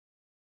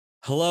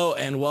Hello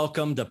and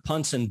welcome to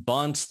Punts N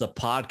Bunts, the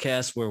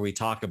podcast where we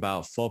talk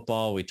about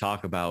football, we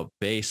talk about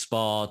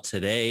baseball.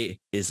 Today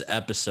is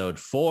episode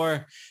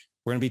 4.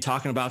 We're going to be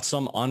talking about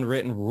some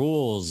unwritten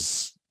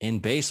rules in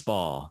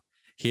baseball.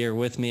 Here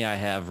with me, I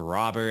have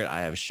Robert,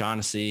 I have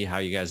Shaughnessy. How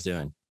are you guys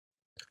doing?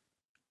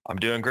 I'm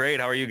doing great.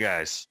 How are you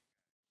guys?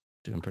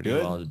 Doing pretty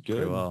well.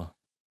 Pretty well.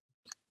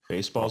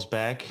 Baseball's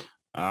back.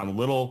 A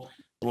little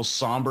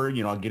somber,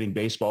 getting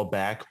baseball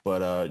back,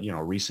 but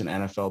recent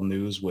NFL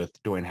news with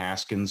Dwayne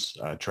Haskins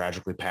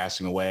tragically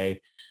passing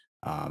away.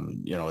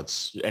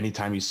 It's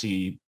anytime you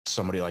see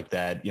somebody like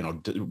that,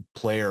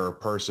 player or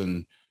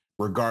person,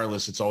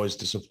 regardless, it's always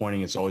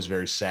disappointing. It's always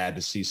very sad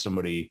to see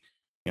somebody,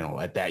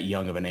 at that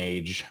young of an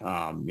age,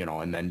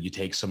 and then you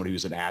take somebody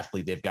who's an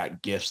athlete, they've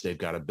got gifts, they've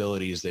got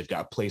abilities, they've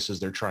got places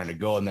they're trying to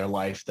go in their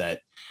life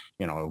that,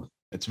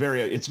 it's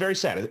very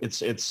sad.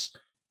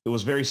 It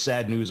was very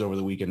sad news over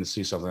the weekend to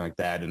see something like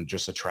that, and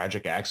just a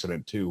tragic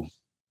accident too.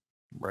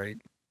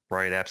 Right.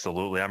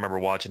 Absolutely. I remember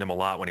watching him a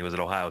lot when he was at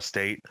Ohio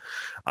State.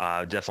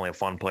 Definitely a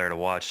fun player to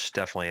watch.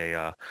 Definitely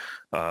a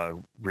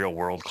real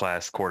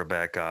world-class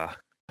quarterback,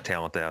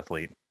 talent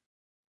athlete.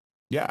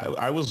 Yeah,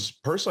 I was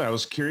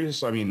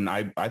curious. I mean,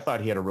 I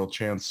thought he had a real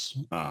chance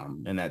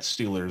in that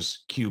Steelers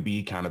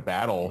QB kind of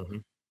battle. Mm-hmm.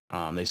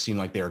 They seemed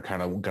like they were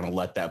kind of going to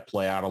let that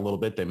play out a little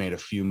bit. They made a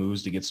few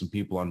moves to get some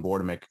people on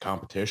board and make a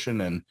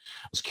competition. And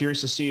I was curious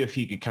to see if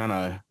he could kind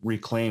of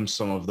reclaim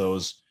some of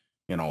those,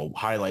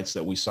 highlights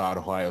that we saw at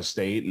Ohio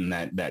State and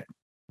that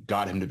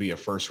got him to be a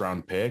first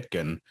round pick.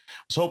 And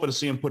I was hoping to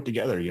see him put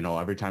together,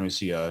 every time you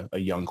see a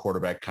young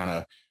quarterback kind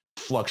of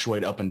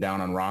fluctuate up and down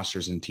on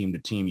rosters and team to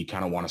team, you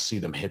kind of want to see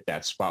them hit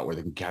that spot where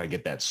they can kind of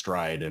get that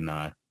stride. And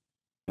it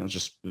was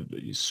just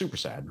super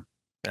sad.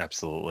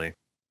 Absolutely.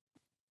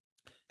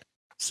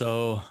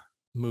 So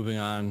moving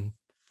on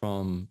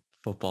from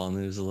football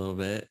news a little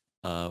bit,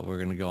 we're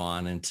going to go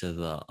on into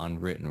the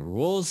unwritten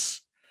rules.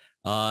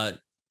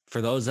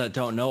 For those that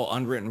don't know,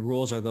 unwritten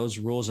rules are those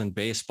rules in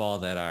baseball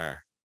that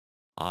are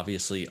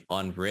obviously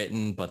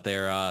unwritten, but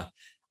they're,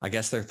 I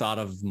guess they're thought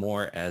of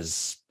more as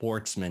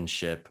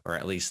sportsmanship, or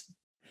at least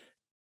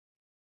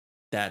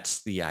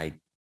that's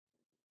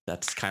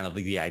kind of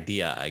the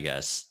idea, I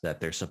guess, that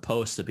they're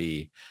supposed to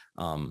be,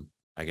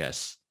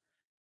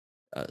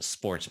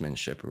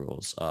 sportsmanship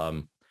rules.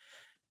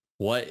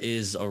 What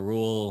is a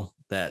rule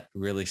that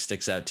really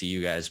sticks out to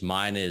you guys?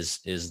 Mine is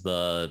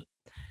the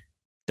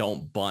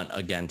don't bunt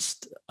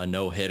against a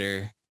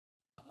no-hitter.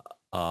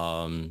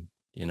 That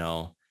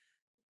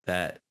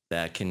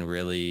can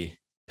really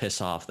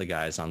piss off the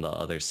guys on the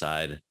other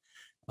side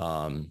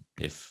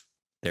if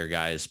their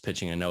guy is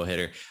pitching a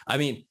no-hitter. I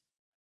mean,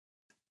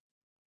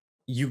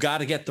 you got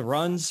to get the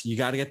runs. You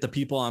got to get the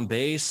people on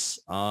base.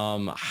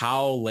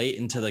 How late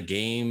into the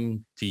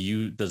game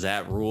does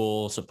that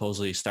rule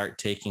supposedly start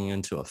taking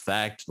into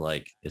effect?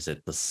 Like, is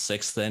it the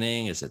 6th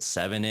inning? Is it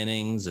 7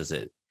 innings? Is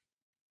it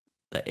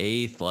the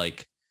 8th?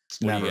 Like,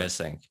 what do you guys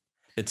think?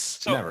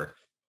 It's never.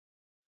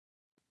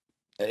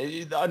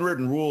 The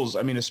unwritten rules,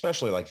 I mean,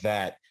 especially like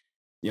that,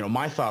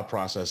 my thought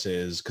process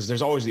is, because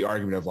there's always the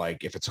argument of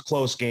like, if it's a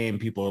close game,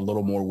 people are a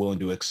little more willing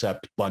to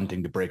accept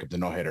bunting to break up the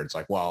no-hitter. It's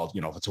like, well,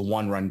 if it's a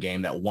 1-run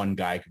game, that one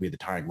guy could be the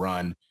tying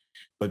run,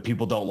 but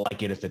people don't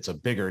like it if it's a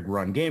bigger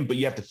run game. But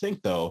you have to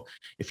think, though,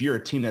 if you're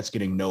a team that's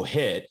getting no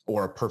hit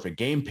or a perfect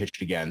game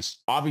pitched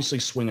against, obviously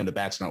swinging the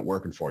bat's not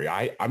working for you.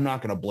 I'm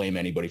not going to blame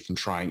anybody from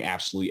trying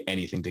absolutely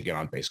anything to get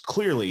on base.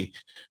 Clearly,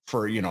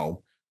 for,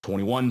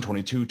 21,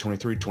 22,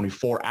 23,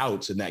 24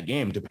 outs in that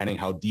game, depending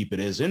how deep it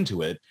is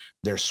into it,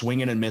 they're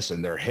swinging and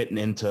missing. They're hitting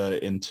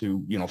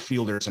into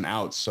fielders and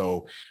outs.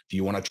 So if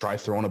you want to try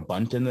throwing a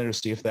bunt in there to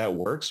see if that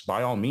works,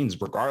 by all means,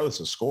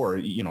 regardless of score,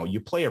 you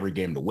play every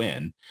game to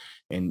win.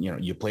 And,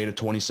 you play to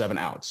 27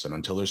 outs. And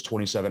until there's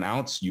 27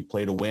 outs, you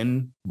play to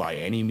win by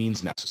any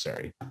means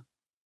necessary.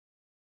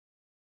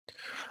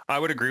 I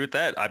would agree with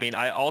that. I mean,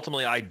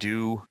 I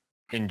do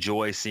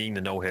enjoy seeing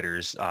the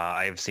no-hitters.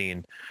 I have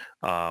seen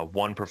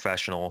one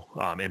professional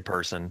in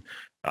person,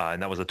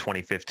 and that was the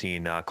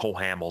 2015 Cole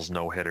Hamels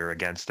no-hitter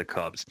against the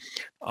Cubs.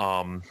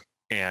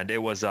 And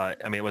it was,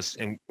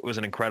 it was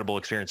an incredible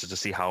experience to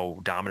see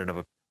how dominant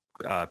of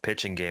a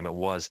pitching game it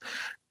was.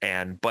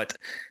 But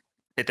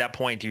at that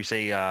point, you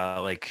say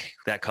like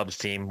that Cubs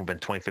team have been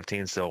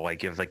 2015. So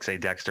like if say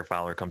Dexter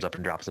Fowler comes up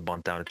and drops a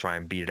bunt down to try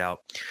and beat it out,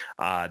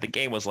 the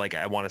game was like,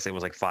 I want to say it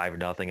was like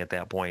 5-0 at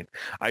that point.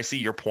 I see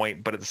your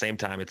point, but at the same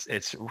time,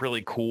 it's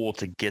really cool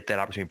to get that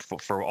opportunity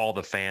for all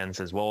the fans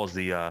as well as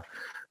the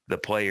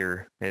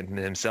player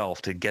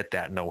himself to get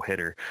that no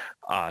hitter.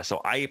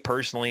 So I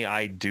personally,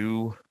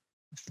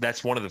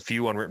 that's one of the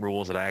few unwritten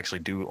rules that I actually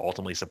do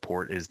ultimately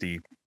support is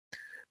the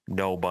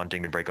no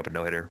bunting to break up a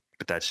no hitter.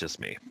 But that's just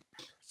me.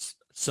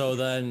 So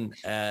then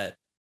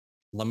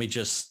let me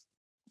just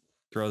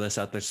throw this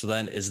out there. So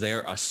then is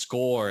there a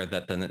score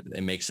that then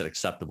it makes it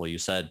acceptable? You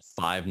said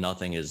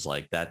 5-0 is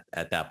like that.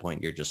 At that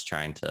point, you're just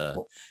trying to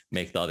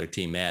make the other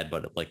team mad.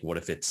 But like, what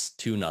if it's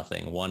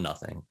 2-0,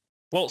 1-0?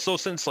 Well, so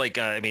since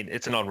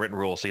it's an unwritten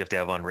rule, so you have to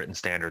have unwritten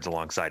standards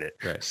alongside it.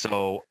 Right.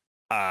 So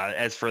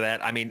As for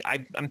that, I mean,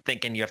 I'm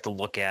thinking you have to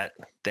look at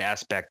the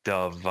aspect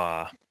of.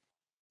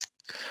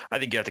 I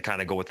think you have to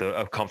kind of go with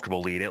a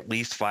comfortable lead, at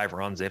least 5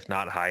 runs, if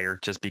not higher,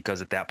 just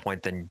because at that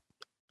point, then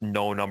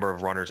no number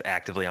of runners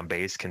actively on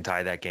base can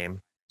tie that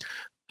game.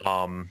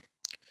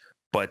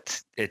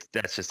 But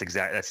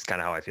that's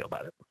kind of how I feel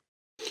about it.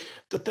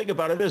 The thing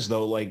about it is,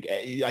 though, like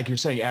you're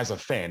saying, as a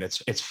fan,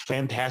 it's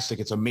fantastic.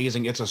 It's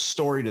amazing. It's a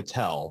story to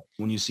tell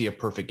when you see a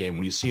perfect game,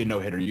 when you see a no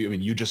hitter.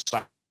 You just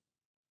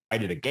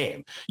cited a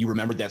game. You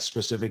remembered that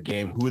specific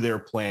game, who they're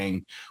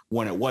playing,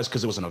 when it was,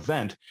 because it was an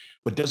event.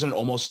 But doesn't it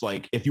almost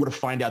like if you were to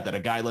find out that a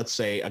guy, let's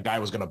say a guy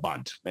was going to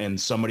bunt,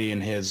 and somebody in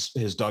his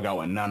dugout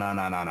went,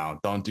 no,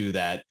 don't do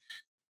that.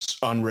 It's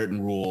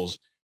unwritten rules.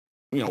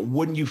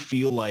 Wouldn't you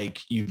feel like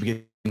you've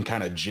been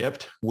kind of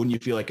gypped? Wouldn't you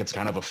feel like it's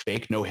kind of a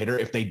fake no hitter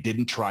if they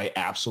didn't try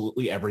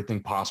absolutely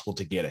everything possible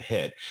to get a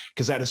hit?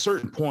 Because at a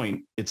certain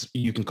point,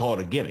 you can call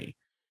it a gimme.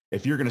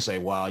 If you're going to say,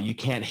 well, you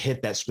can't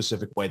hit that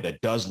specific way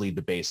that does lead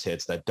to base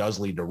hits, that does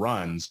lead to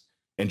runs,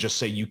 and just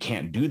say you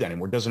can't do that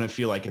anymore, doesn't it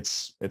feel like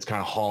it's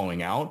kind of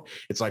hollowing out?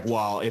 It's like,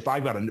 well, if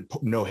I've got a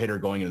no hitter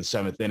going in the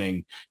 7th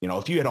inning,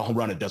 if you hit a home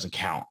run, it doesn't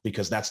count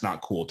because that's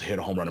not cool to hit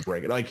a home run and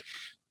break it. Like,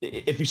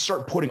 if you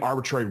start putting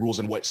arbitrary rules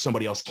in what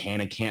somebody else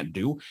can and can't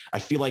do, I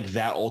feel like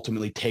that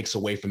ultimately takes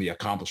away from the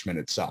accomplishment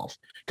itself.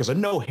 Because a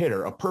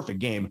no-hitter, a perfect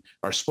game,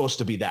 are supposed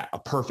to be that, a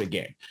perfect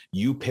game.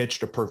 You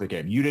pitched a perfect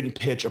game. You didn't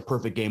pitch a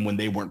perfect game when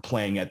they weren't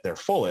playing at their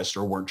fullest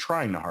or weren't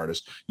trying the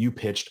hardest. You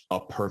pitched a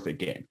perfect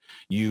game.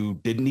 You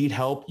didn't need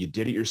help. You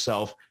did it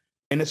yourself.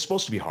 And it's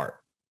supposed to be hard.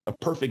 A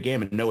perfect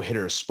game and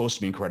no-hitter is supposed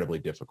to be incredibly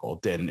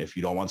difficult. And if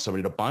you don't want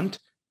somebody to bunt,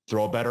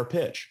 throw a better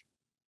pitch.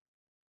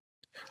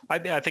 I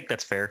think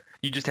that's fair.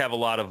 You just have a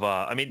lot of,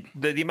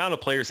 the amount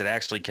of players that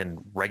actually can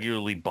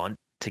regularly bunt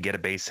to get a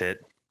base hit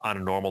on a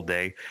normal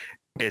day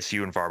is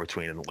few and far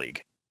between in the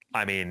league.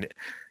 I mean,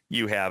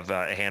 you have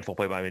a handful of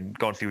players. I mean,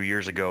 going a few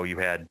years ago, you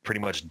had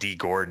pretty much D.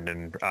 Gordon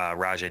and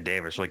Rajay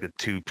Davis, like the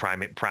two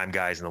prime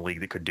guys in the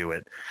league that could do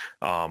it.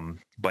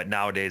 But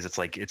nowadays,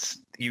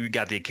 you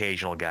got the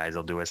occasional guys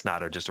that'll do it. It's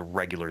not just a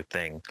regular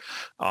thing.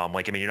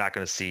 You're not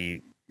going to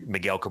see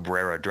Miguel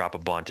Cabrera drop a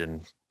bunt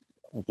and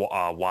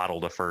waddle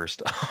to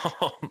first.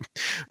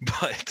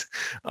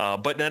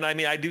 But then, I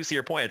mean, I do see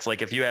your point. It's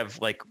like if you have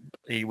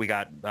we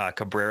got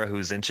Cabrera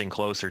who's inching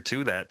closer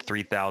to that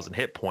 3,000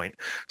 hit point.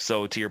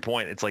 So to your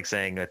point, it's like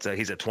saying that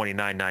he's at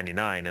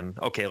 29.99 and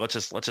okay, let's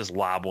just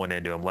lob one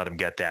into him, let him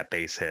get that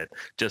base hit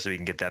just so he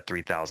can get that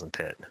 3,000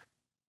 hit.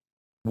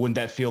 Wouldn't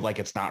that feel like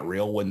it's not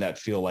real? Wouldn't that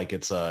feel like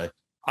it's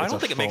I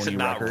don't think it makes it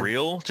not record?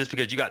 Real, just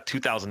because you got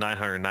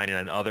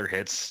 2,999 other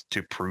hits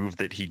to prove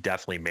that he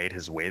definitely made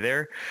his way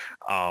there.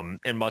 And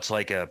much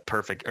like a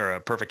perfect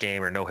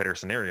game or no hitter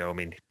scenario, I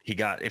mean,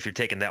 if you're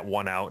taking that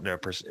one out in a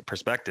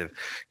perspective,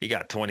 he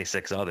got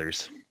 26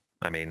 others.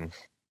 I mean,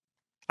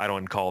 I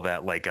don't call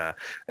that like a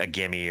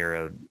gimme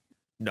or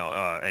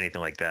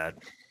anything like that.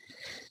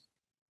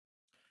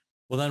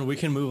 Well, then we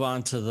can move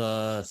on to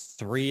the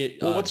three.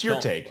 Well, what's your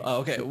take?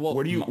 Okay. Well,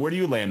 where do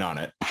you land on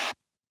it?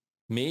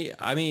 Me,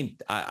 I mean,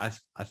 I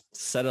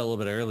said it a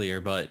little bit earlier,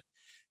 but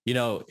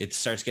it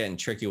starts getting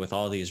tricky with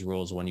all these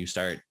rules when you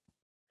start.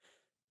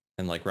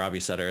 And like Robbie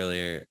said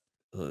earlier,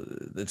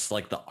 it's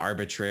like the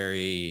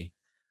arbitrary.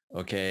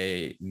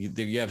 Okay,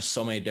 you have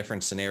so many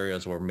different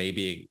scenarios where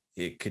maybe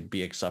it could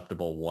be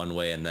acceptable one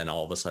way, and then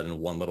all of a sudden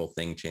one little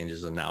thing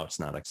changes, and now it's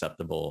not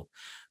acceptable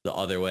the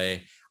other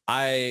way.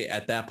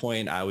 At that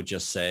point, I would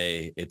just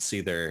say it's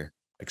either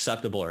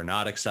acceptable or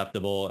not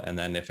acceptable. And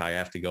then if I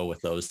have to go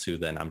with those two,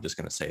 then I'm just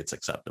going to say it's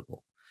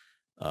acceptable.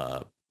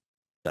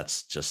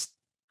 That's just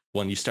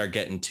when you start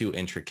getting too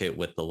intricate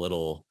with the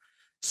little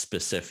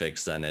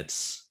specifics, then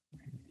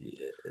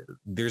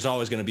there's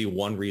always going to be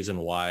one reason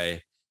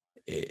why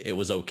it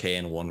was okay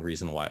and one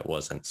reason why it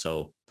wasn't.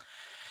 So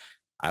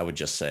I would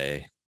just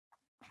say,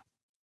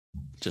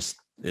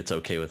 it's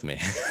okay with me.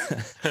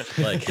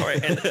 All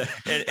right.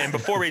 And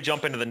before we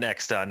jump into the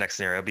next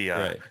scenario,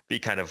 be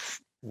kind of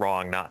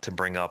wrong not to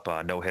bring up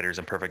no hitters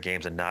and perfect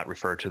games and not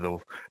refer to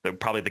the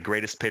probably the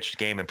greatest pitched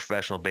game in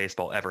professional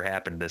baseball ever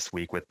happened this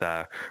week with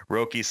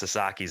Roki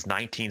Sasaki's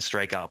 19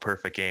 strikeout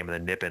perfect game in the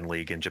Nippon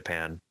League in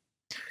Japan.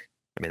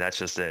 I mean, that's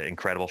just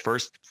incredible.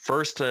 First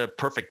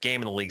perfect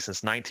game in the league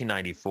since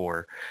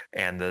 1994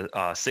 and the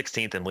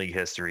 16th in league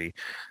history.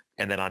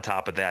 And then on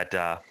top of that,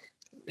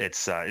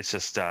 it's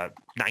just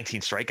 19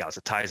 strikeouts.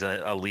 It ties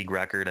a league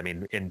record. I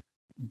mean, in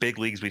big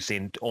leagues, we've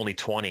seen only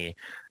 20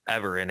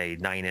 ever in a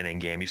 9-inning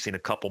game. You've seen a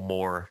couple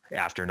more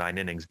after 9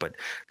 innings, but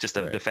just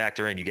to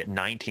factor in, you get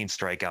 19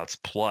 strikeouts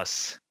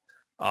plus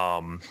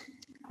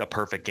a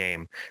perfect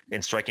game,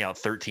 and striking out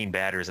 13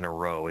 batters in a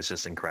row is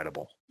just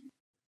incredible.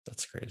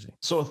 That's crazy.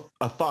 So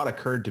a thought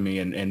occurred to me,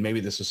 and maybe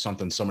this is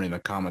something somebody in the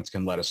comments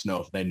can let us know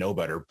if they know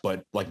better,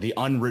 but like the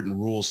unwritten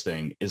rules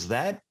thing, is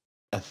that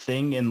a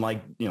thing in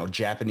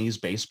Japanese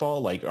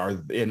baseball? Like,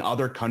 are in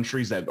other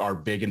countries that are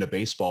big into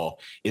baseball,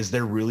 is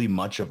there really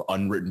much of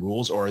unwritten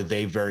rules, or are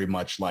they very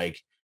much like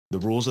the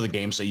rules of the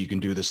game say you can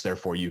do this,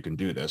 therefore you can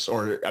do this?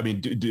 Or, I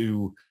mean,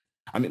 do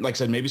I mean, like I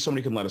said, maybe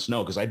somebody can let us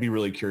know, because I'd be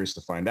really curious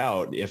to find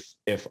out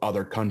if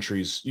other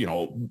countries,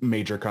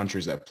 major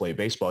countries that play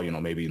baseball,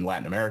 maybe in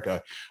Latin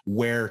America,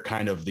 where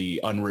kind of the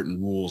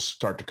unwritten rules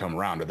start to come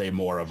around. Are they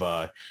more of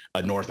a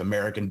North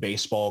American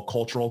baseball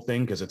cultural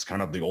thing, because it's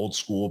kind of the old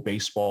school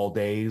baseball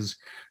days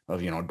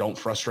of, don't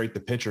frustrate the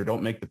pitcher,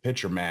 don't make the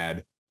pitcher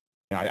mad.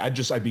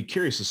 I'd be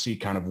curious to see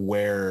kind of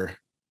where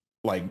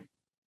like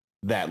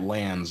that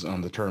lands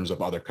on the terms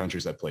of other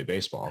countries that play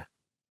baseball.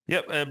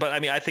 Yep, but I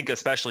mean, I think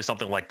especially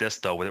something like this,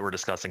 though, that we're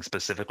discussing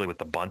specifically with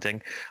the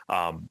bunting,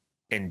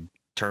 in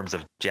terms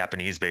of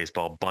Japanese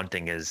baseball,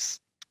 bunting is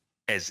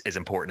as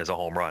important as a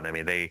home run. I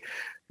mean, they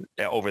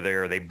over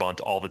there they bunt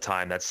all the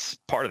time. That's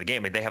part of the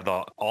game. I mean, they have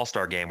the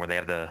All-Star game where they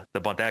have the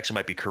bunt. That actually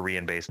might be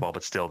Korean baseball,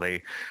 but still,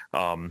 they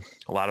a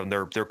lot of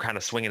them they're kind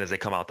of swinging as they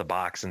come out the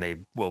box, and they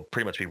will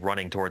pretty much be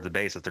running towards the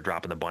base as they're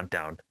dropping the bunt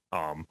down.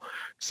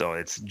 So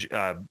it's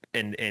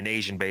in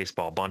Asian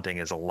baseball, bunting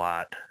is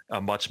a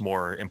much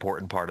more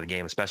important part of the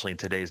game, especially in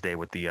today's day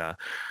with the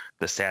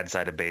sad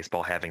side of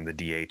baseball having the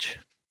DH.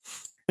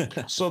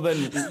 So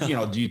then,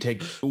 do you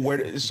take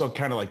so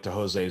kind of like to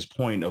Jose's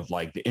point of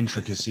like the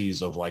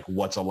intricacies of like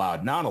what's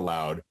allowed, not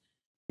allowed,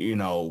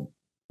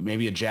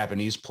 maybe a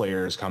Japanese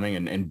player is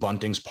coming and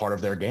bunting's part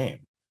of their game.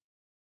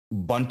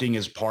 Bunting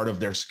is part of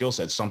their skill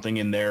set. Something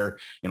in their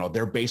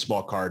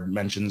baseball card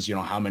mentions,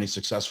 how many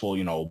successful,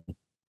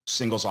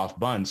 singles off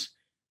bunts.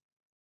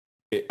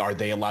 Are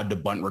they allowed to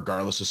bunt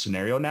regardless of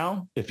scenario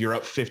now? If you're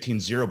up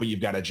 15-0, but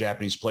you've got a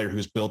Japanese player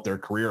who's built their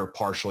career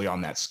partially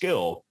on that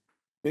skill,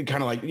 it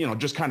kind of like,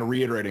 just kind of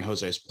reiterating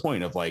Jose's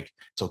point of like,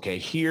 it's okay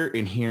here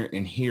and here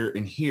and here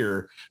and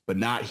here, but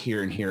not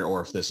here and here,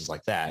 or if this is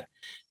like that.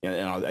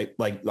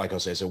 Like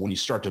Jose said, when you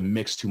start to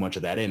mix too much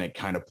of that in, it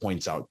kind of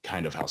points out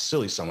kind of how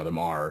silly some of them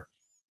are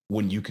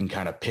when you can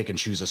kind of pick and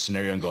choose a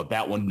scenario and go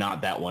that one,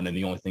 not that one. And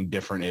the only thing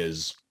different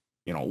is,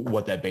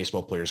 what that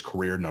baseball player's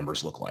career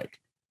numbers look like.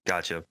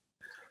 Gotcha.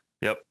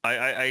 Yep,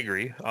 I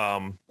agree.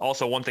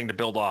 Also, one thing to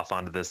build off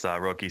onto this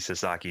Roki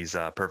Sasaki's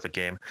perfect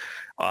game.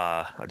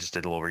 I just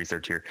did a little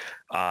research here.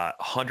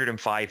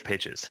 105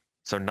 pitches.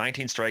 So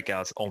 19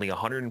 strikeouts, only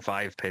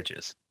 105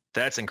 pitches.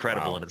 That's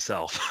incredible in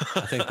itself.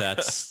 I think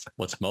that's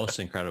what's most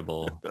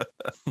incredible.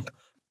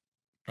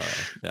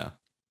 Yeah.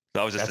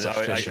 That was just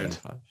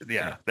efficient.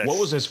 Yeah. What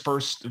was his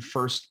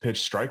first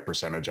pitch strike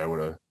percentage? I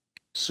would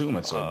assume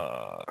it's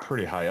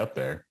pretty high up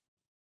there.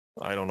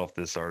 I don't know if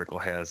this article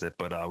has it,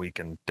 but we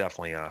can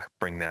definitely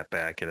bring that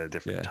back at a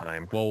different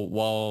time.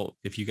 Well,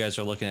 if you guys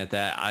are looking at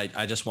that,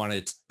 I just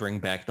wanted to bring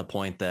back the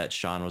point that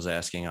Sean was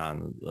asking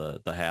on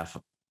the half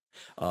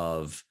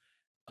of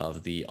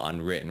the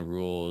unwritten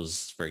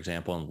rules, for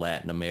example, in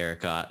Latin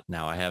America.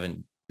 Now, I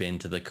haven't been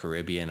to the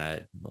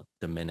Caribbean,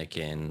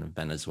 Dominican,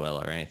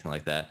 Venezuela, or anything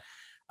like that.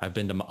 I've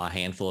been to a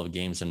handful of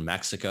games in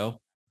Mexico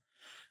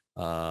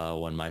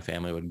when my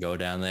family would go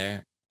down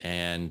there,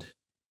 and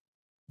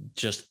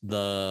just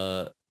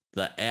the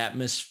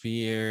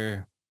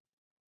atmosphere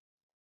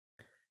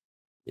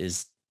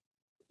is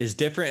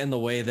different in the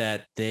way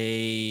that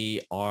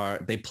they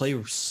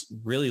play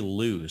really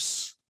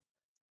loose,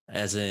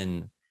 as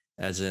in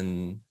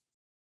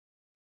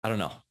I don't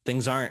know,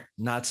 things aren't,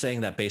 not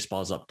saying that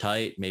baseball is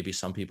uptight. Maybe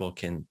some people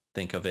can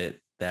think of it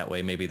that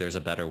way. Maybe there's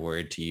a better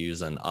word to use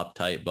than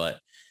uptight, but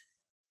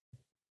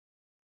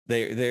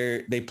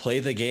they play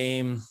the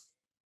game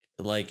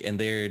like, and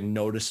they're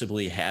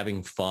noticeably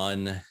having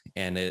fun,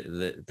 and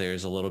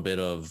there's a little bit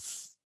of,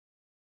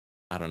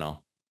 I don't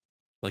know,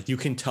 like you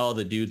can tell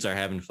the dudes are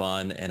having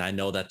fun. And I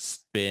know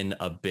that's been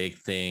a big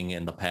thing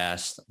in the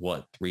past,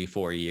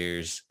 3-4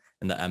 years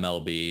in the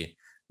MLB,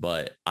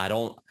 but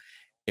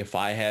if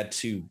I had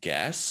to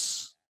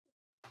guess,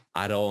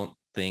 I don't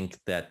think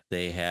that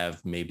they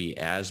have maybe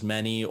as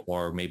many,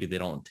 or maybe they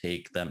don't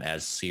take them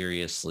as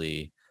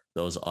seriously,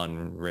 those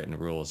unwritten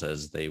rules,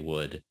 as they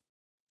would,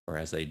 or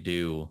as they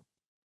do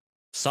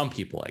some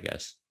people, I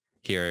guess,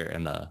 here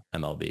in the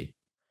MLB.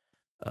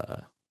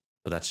 But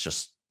that's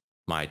just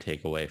my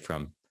takeaway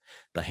from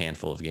the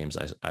handful of games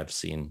I've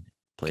seen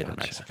played in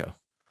Mexico.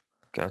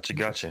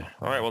 Gotcha.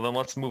 All right, well then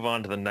let's move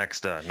on to the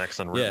next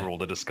unwritten rule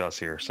to discuss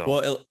here. So,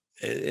 well,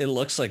 it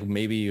looks like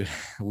maybe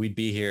we'd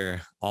be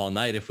here all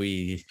night if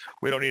we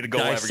don't need to go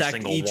every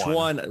single each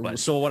one. But...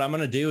 So what I'm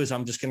going to do is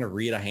I'm just going to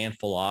read a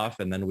handful off,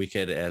 and then we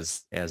could,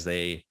 as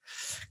they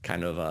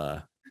kind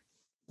of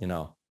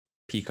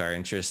pique our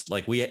interest.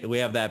 Like we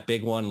have that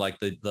big one, like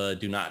the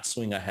do not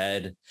swing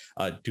ahead,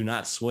 do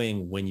not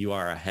swing when you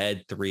are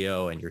ahead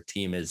 3-0 and your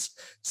team is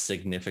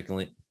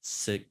significantly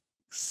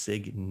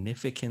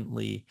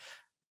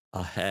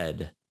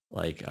ahead,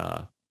 like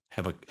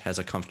has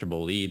a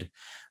comfortable lead.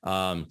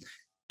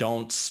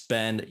 Don't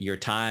spend your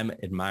time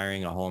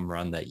admiring a home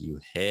run that you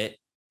hit.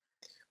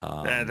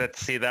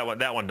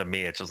 That one to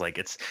me, it's just like,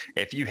 it's,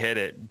 if you hit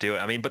it, do it.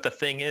 I mean, but the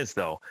thing is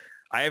though,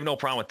 I have no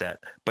problem with that.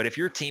 But if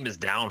your team is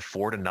down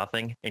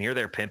 4-0 and you're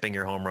there pimping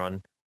your home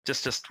run,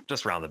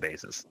 just round the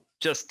bases.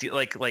 Just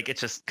like it's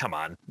just, come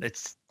on.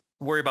 It's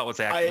worry about what's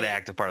the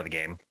active part of the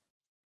game.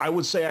 I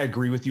would say I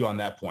agree with you on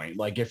that point.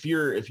 Like if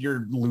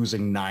you're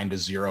losing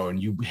 9-0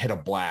 and you hit a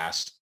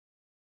blast,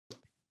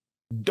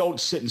 don't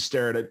sit and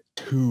stare at it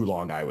too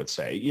long, I would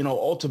say.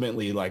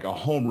 Ultimately, like a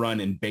home run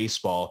in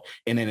baseball,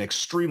 in an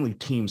extremely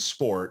team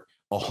sport,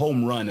 a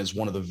home run is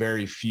one of the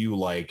very few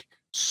like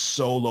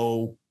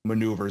solo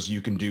maneuvers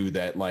you can do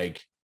that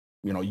like,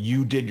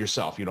 you did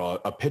yourself.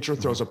 A pitcher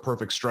throws a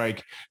perfect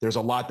strike. There's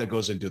a lot that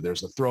goes into it. There's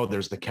the throw,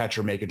 there's the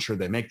catcher making sure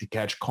they make the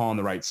catch, calling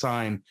the right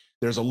sign.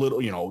 There's a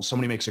little,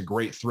 somebody makes a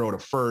great throw to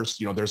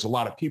first. There's a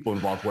lot of people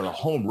involved. Where a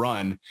home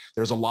run,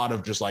 there's a lot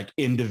of just like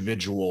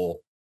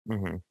individual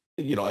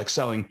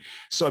excelling.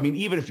 So, I mean,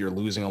 even if you're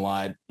losing a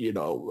lot,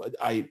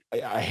 I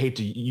hate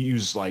to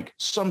use like,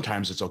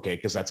 sometimes it's okay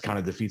because that's kind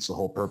of defeats the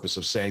whole purpose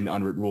of saying the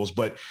unwritten rules,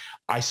 but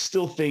I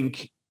still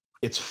think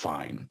it's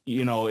fine.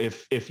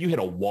 If you hit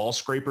a wall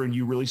scraper and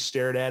you really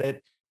stared at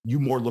it, you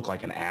more look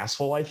like an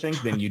asshole, I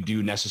think, than you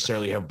do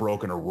necessarily have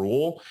broken a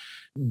rule.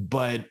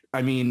 But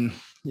I mean,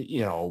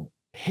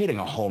 hitting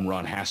a home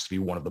run has to be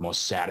one of the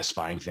most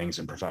satisfying things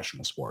in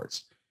professional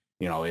sports.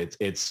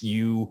 It's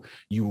you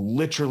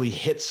literally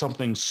hit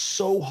something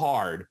so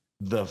hard,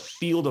 the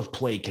field of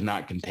play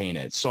cannot contain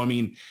it. So, I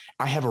mean,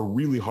 I have a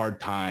really hard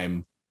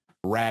time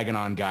ragging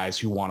on guys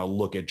who want to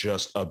look at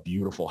just a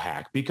beautiful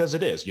hack, because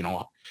it is,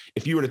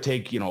 if you were to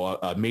take,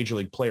 a major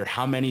league player,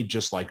 how many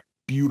just like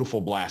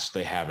beautiful blasts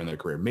they have in their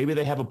career? Maybe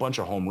they have a bunch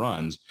of home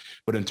runs,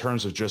 but in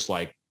terms of just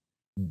like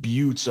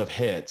buttes of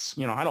hits,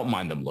 I don't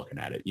mind them looking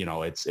at it.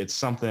 It's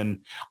something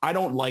I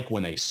don't like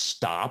when they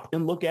stop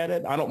and look at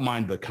it. I don't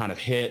mind the kind of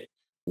hit,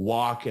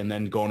 walk, and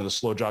then go into the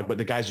slow jog, but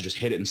the guys who just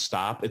hit it and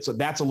stop,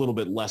 that's a little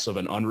bit less of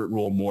an unwritten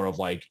rule, more of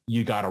like,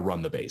 you got to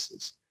run the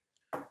bases.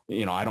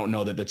 I don't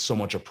know that that's so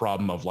much a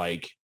problem of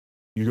like,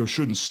 you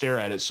shouldn't stare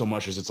at it so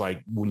much as it's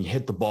like, when you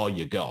hit the ball,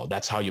 you go.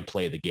 That's how you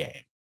play the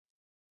game.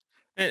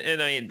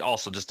 And I mean,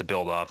 also just to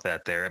build off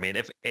that there, I mean,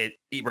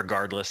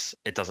 regardless,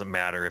 it doesn't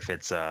matter if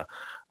it's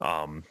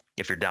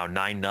if you're down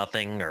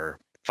 9-0 or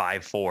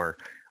 5-4,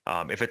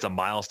 if it's a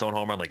milestone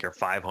home run, like your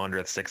 500th,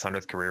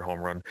 600th career home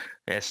run,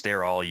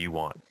 stare all you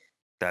want.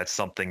 That's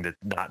something that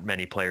not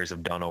many players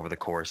have done over the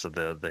course of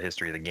the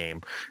history of the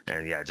game.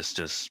 And yeah,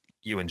 just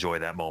you enjoy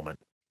that moment.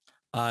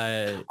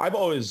 I've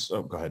always,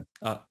 go ahead.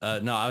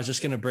 No, I was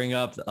just going to bring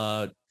up,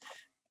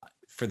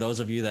 for those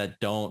of you that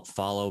don't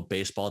follow,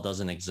 Baseball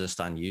Doesn't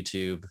Exist on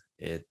YouTube.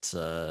 It's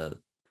a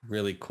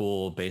really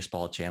cool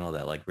baseball channel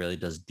that like really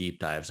does deep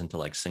dives into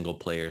like single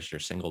players or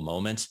single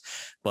moments.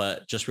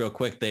 But just real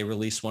quick, they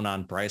released one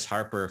on Bryce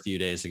Harper a few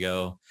days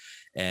ago,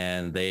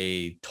 and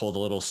they told a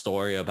little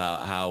story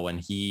about how when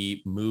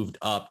he moved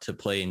up to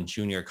play in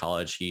junior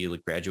college, he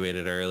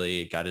graduated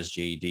early, got his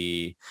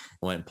GED,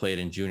 went and played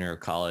in junior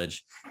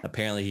college.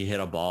 Apparently he hit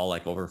a ball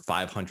like over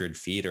 500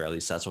 feet, or at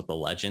least that's what the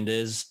legend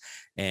is.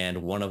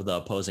 And one of the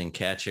opposing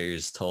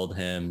catchers told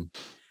him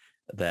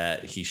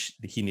that he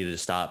needed to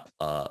stop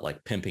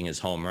like pimping his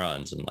home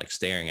runs and like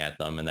staring at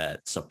them. And that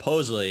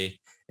supposedly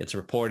it's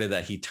reported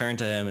that he turned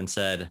to him and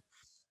said,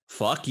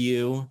 "Fuck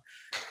you.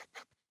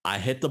 I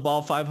hit the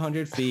ball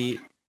 500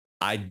 feet.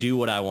 I do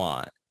what I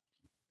want."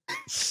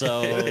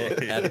 So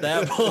at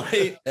that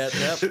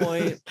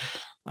point,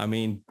 I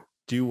mean,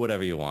 do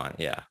whatever you want.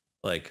 Yeah.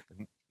 Like,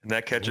 and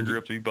that catcher grew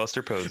up to be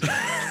Buster Posey.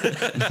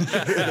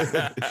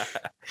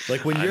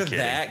 Like when you're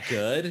that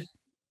good,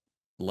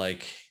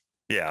 like,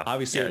 yeah,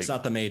 obviously it's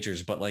not the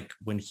majors, but like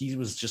when he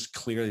was just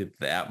clearly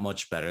that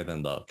much better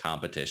than the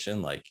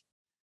competition, like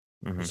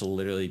it was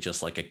literally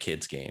just like a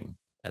kid's game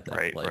at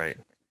that point. Right.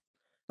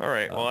 All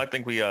right. Well, I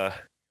think we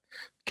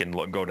can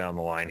go down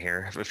the line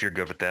here if you're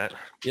good with that.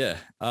 Yeah.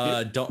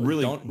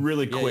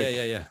 Really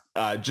quick.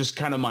 Yeah. Just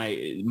kind of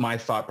my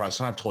thought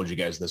process. And I've told you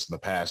guys this in the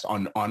past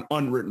on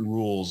unwritten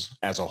rules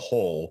as a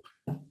whole.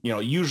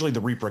 Usually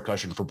the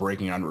repercussion for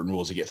breaking unwritten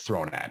rules, you get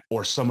thrown at,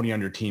 or somebody on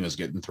your team is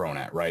getting thrown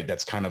at, right?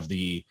 That's kind of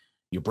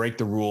you break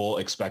the rule,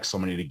 expect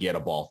somebody to get a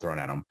ball thrown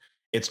at them.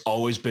 It's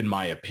always been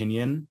my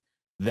opinion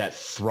that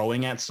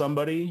throwing at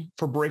somebody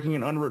for breaking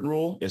an unwritten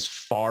rule is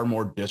far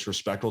more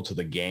disrespectful to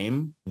the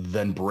game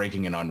than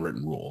breaking an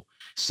unwritten rule.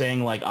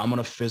 Saying like, I'm going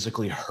to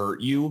physically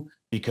hurt you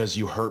because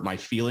you hurt my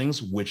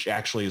feelings, which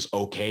actually is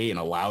okay and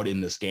allowed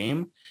in this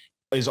game,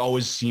 has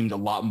always seemed a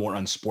lot more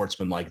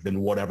unsportsmanlike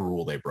than whatever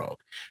rule they broke.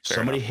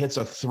 Somebody hits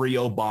a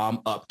 3-0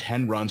 bomb up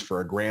 10 runs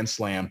for a grand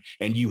slam,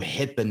 and you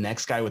hit the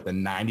next guy with a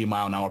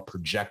 90-mile-an-hour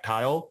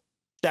projectile.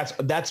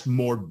 That's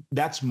more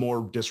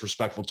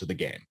disrespectful to the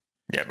game.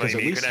 Yeah, but at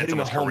least hitting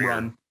a home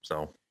run.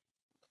 So,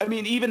 I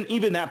mean,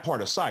 even that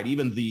part aside,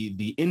 even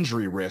the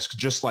injury risk,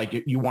 just like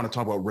you want to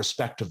talk about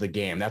respect of the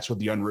game. That's what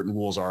the unwritten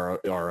rules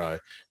are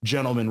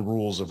gentleman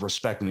rules of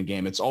respecting the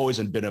game. It's always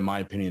been, in my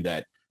opinion,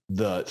 that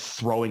the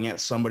throwing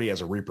at somebody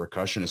as a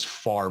repercussion is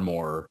far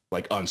more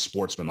like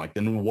unsportsmanlike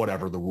than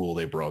whatever the rule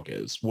they broke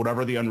is.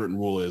 Whatever the unwritten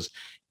rule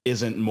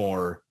isn't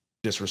more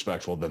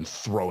disrespectful than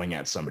throwing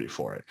at somebody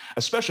for it,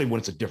 especially when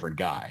it's a different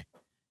guy.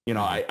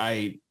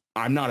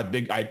 I'm not a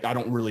big, I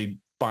don't really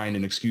find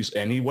an excuse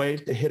anyway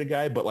to hit a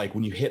guy. But like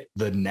when you hit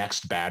the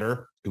next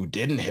batter who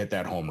didn't hit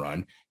that home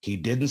run, he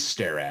didn't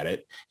stare at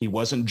it. He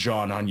wasn't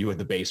jawing on you at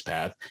the base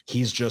path.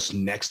 He's just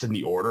next in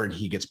the order and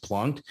he gets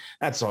plunked.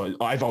 That's all.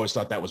 I've always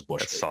thought that was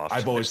bullshit. That's soft.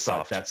 I've always It's thought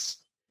soft. that's,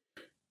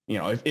 you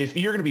know, if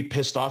you're going to be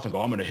pissed off and go,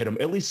 I'm going to hit him,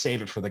 at least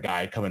save it for the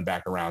guy coming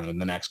back around in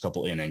the next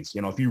couple innings.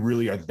 You know, if you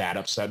really are that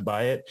upset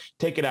by it,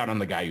 take it out on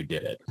the guy who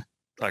did it.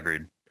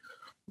 Agreed.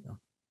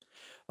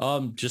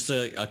 Just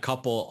a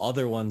couple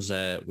other ones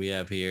that we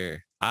have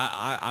here.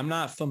 I'm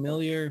not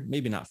familiar,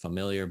 maybe not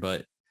familiar,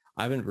 but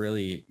I haven't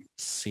really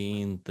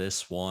seen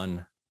this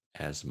one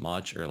as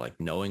much or like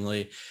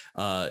knowingly.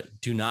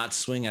 Do not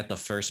swing at the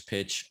first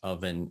pitch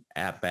of an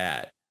at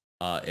bat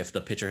if the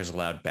pitcher has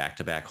allowed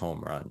back-to-back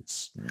home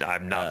runs.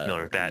 I'm not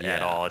familiar with that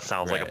at all. It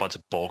sounds like a bunch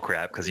of bull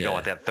crap because you don't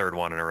want that third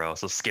one in a row.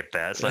 So skip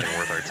that. It's not even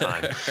worth our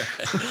time.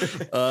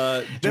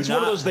 That's one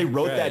of those, they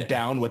wrote that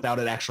down without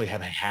it actually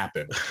having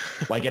happened.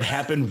 Like it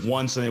happened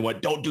once and they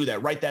went, don't do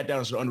that. Write that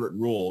down as an unwritten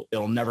rule.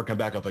 It'll never come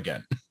back up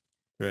again.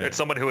 Right. It's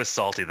someone who is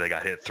salty they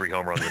got hit 3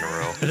 home runs in a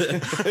row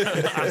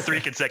on 3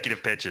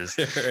 consecutive pitches.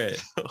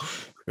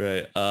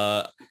 Right.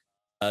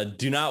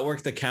 Do not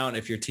work the count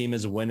if your team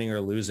is winning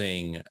or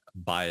losing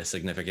by a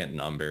significant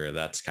number.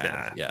 That's kind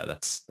of,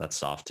 that's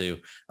soft too.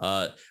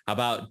 How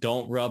about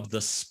don't rub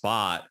the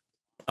spot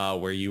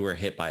where you were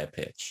hit by a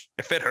pitch?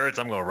 If it hurts,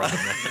 I'm going to rub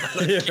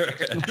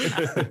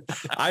it.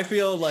 I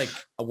feel like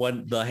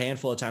when the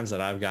handful of times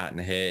that I've gotten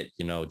hit,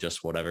 you know,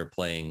 just whatever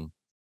playing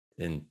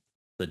in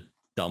the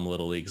dumb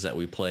little leagues that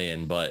we play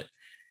in, but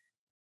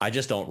I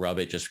just don't rub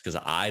it just because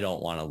I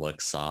don't want to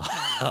look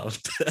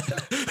soft.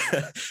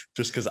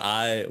 Just because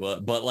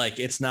but like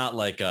it's not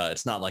like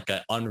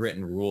an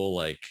unwritten rule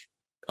like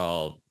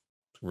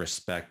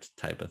respect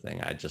type of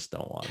thing. I just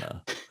don't want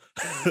to.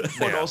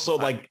 But also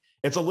like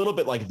it's a little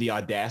bit like the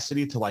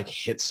audacity to like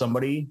hit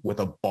somebody with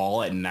a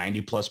ball at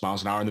 90 plus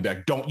miles an hour and they'll be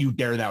like, don't you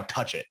dare now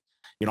touch it.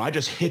 You know, I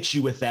just hit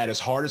you with that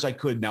as hard as I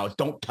could. Now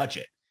don't touch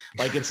it.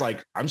 Like, it's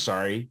like, I'm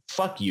sorry,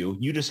 fuck you.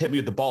 You just hit me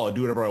with the ball. I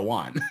do whatever I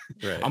want.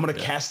 Right, I'm going to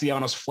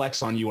Castellanos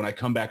flex on you when I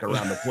come back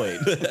around the plate.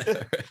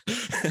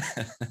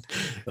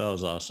 That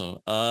was awesome.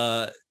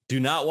 Do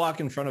not walk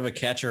in front of a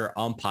catcher or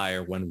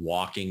umpire when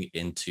walking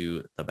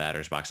into the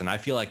batter's box. And I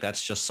feel like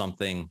that's just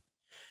something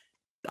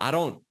I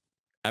don't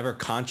ever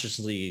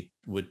consciously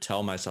would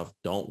tell myself,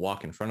 don't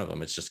walk in front of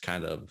them. It's just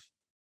kind of,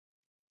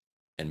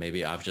 and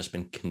maybe I've just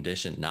been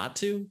conditioned not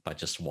to by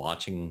just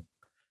watching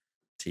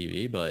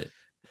TV, but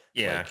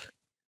yeah, like,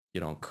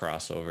 you don't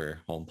cross over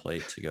home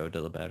plate to go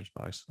to the batter's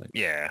box. Like,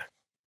 yeah.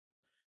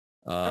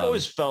 I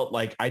always felt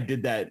like I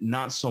did that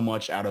not so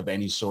much out of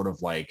any sort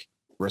of like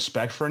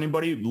respect for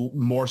anybody,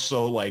 more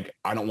so like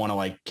I don't want to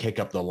like kick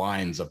up the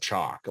lines of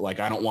chalk. Like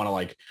I don't want to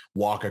like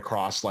walk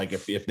across, like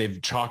if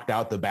they've chalked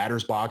out the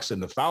batter's box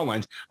and the foul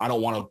lines, I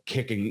don't want to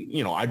kicking,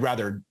 you know, I'd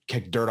rather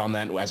kick dirt on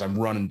that as I'm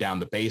running down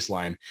the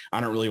baseline.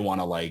 I don't really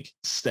want to like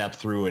step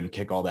through and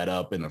kick all that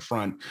up in the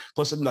front.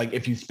 Plus, like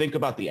if you think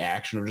about the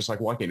action of just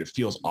like walking, it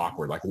feels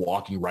awkward. Like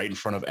walking right in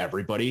front of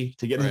everybody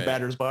to get in the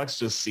batter's box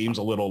just seems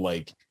a little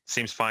like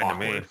seems fine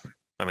awkward to me.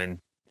 I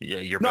mean, yeah,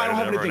 you're No, I better don't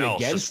than have everyone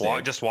anything else.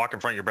 against Just walk in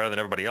front. You're better than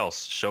everybody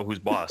else. Show who's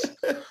boss.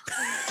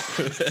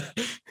 It's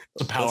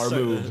a power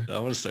move. I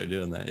want to start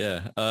doing that.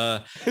 Yeah.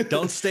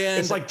 Don't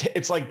stand.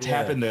 It's like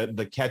tapping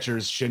the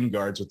catcher's shin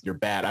guards with your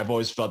bat. I've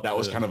always felt that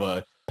was kind of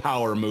a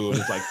power move.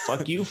 It's like,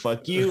 fuck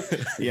you.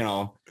 You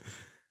know.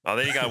 Oh,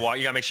 then you gotta walk.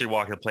 You gotta make sure you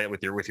walk the plate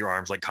with your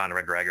arms like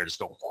Conor McGregor. Just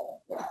go.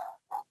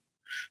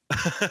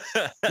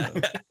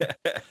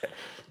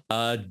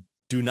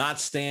 Do not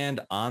stand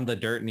on the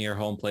dirt near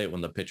home plate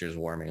when the pitcher's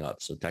warming up.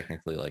 So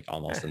technically, like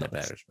almost in the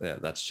batter's. Yeah,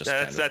 that's just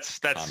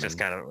that's just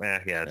kind of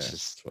it's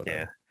just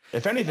yeah.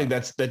 If anything,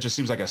 that just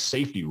seems like a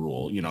safety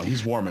rule. You know,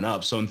 he's warming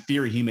up, so in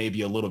theory, he may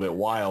be a little bit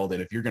wild,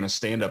 and if you're going to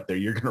stand up there,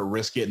 you're going to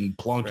risk getting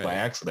plunked by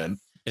accident.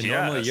 And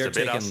normally you're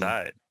taking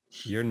outside.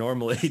 You're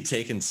normally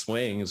taking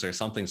swings or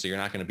something, so you're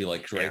not going to be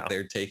like right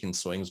there taking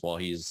swings while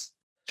he's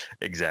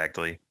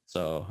exactly.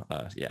 So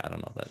yeah, I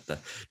don't know that.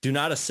 Do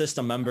not assist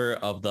a member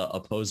of the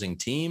opposing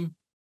team.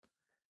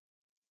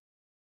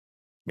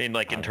 I mean,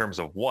 like in terms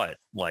of what?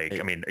 Like,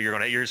 I mean, you're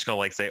just gonna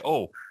like say,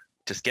 oh,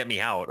 just get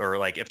me out, or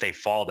like if they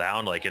fall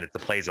down, like and if the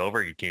play's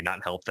over, you cannot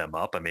help them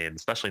up. I mean,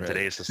 especially in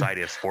today's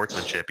society of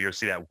sportsmanship, you'll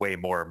see that way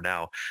more of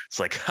now. It's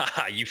like,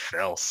 haha, you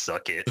fell,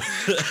 suck it.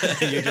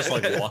 You just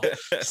like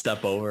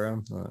step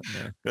over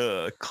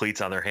them.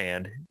 Cleats on their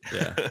hand.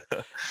 Yeah.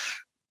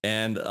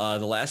 And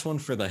the last one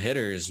for the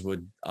hitters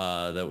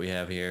that we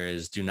have here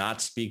is do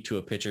not speak to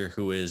a pitcher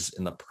who is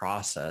in the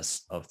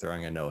process of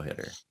throwing a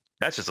no-hitter.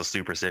 That's just a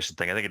superstition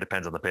thing. I think it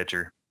depends on the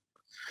pitcher.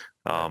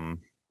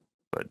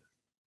 But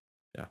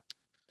yeah.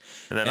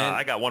 And then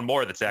I got one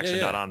more that's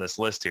actually not on this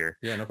list here.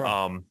 Yeah, no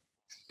problem.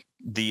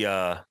 The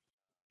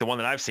one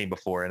that I've seen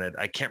before, and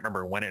I can't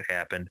remember when it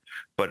happened,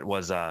 but it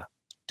was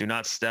do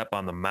not step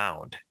on the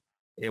mound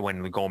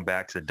when going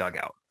back to the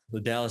dugout.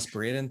 The Dallas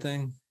Braden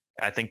thing?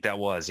 I think that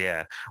was,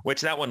 yeah.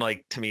 Which that one,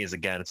 like, to me is,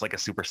 again, it's like a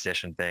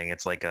superstition thing.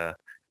 It's like a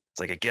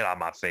get on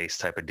my face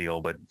type of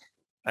deal. But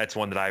That's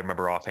one that I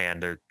remember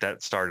offhand.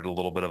 That started a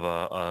little bit of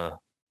a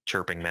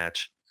chirping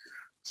match.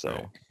 So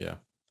right. Yeah.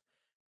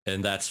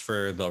 And that's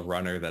for the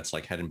runner that's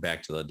like heading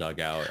back to the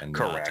dugout and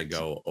not to correct.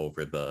 go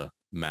over the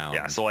mound.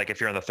 Yeah. So like if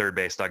you're on the third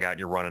base dugout and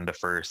you're running to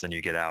first, and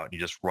you get out and you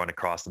just run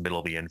across the middle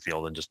of the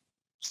infield and just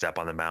step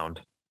on the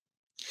mound.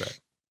 Right.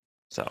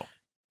 So,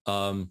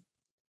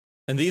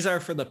 and these are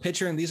for the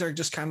pitcher, and these are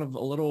just kind of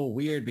a little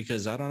weird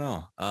because I don't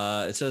know.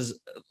 It says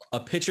a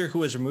pitcher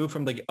who is removed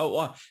from the.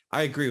 Oh,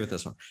 I agree with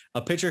this one.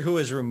 A pitcher who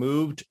is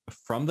removed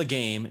from the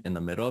game in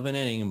the middle of an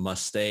inning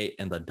must stay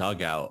in the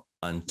dugout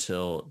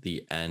until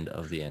the end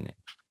of the inning.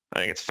 I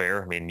think it's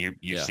fair. I mean,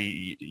 you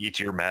see, it's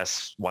your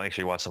mess. Why make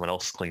sure you want someone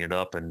else to clean it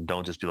up, and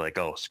don't just be like,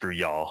 oh, screw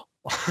y'all.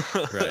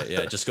 Right.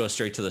 Yeah. Just go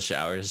straight to the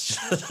showers.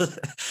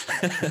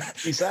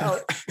 Peace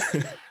out.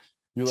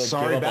 You like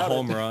sorry give up about a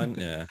home run.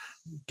 Yeah.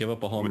 Give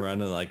up a home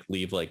run and like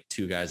leave like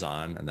 2 guys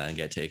on and then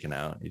get taken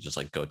out. You just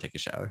like go take a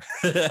shower.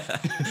 Well,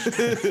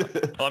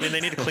 I mean, they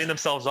need to clean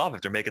themselves off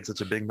if they're making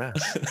such a big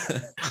mess.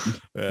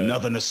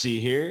 Nothing to see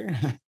here.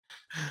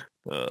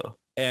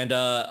 And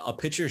a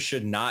pitcher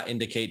should not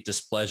indicate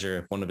displeasure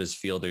if one of his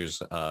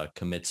fielders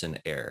commits an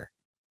error.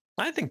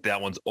 I think that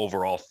one's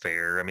overall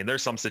fair. I mean,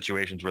 there's some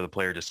situations where the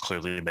player just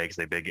clearly makes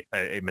a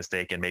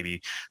mistake, and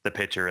maybe the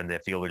pitcher and the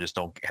fielder just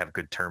don't have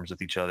good terms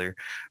with each other.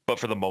 But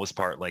for the most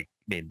part, like,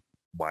 I mean,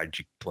 why'd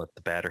you let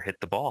the batter hit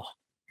the ball?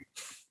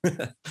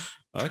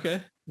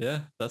 Okay.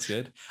 Yeah, that's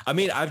good. I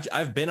mean,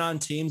 I've been on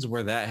teams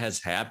where that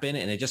has happened,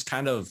 and it just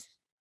kind of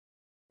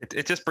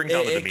it just brings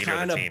out the demeanor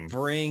of the team. It kind of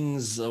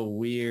brings a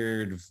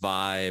weird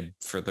vibe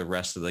for the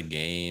rest of the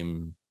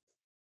game.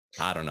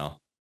 I don't know.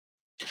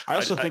 I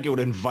also think it would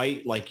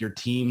invite like your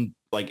team,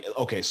 like,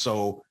 okay,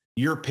 so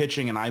you're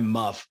pitching and I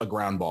muff a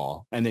ground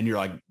ball, and then you're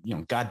like, you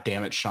know, God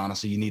damn it,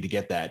 Shaughnessy, you need to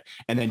get that.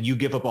 And then you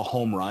give up a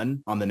home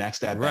run on the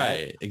next at bat.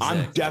 Right. Exactly.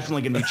 I'm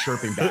definitely going to be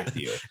chirping back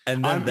to you.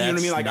 And then that's you know what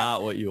I mean? Like,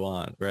 not what you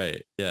want.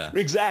 Right. Yeah.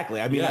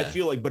 Exactly. I mean, I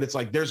feel like, but it's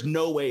like, there's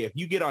no way if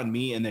you get on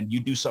me and then you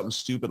do something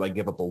stupid, like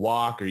give up a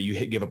walk or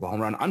you give up a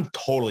home run, I'm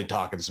totally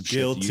talking some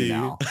shit to you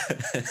now.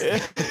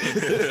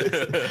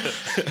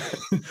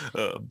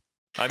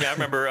 I mean, I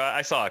remember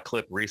I saw a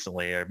clip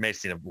recently, or may have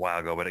seen it a while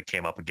ago, but it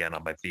came up again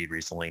on my feed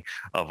recently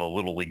of a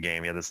little league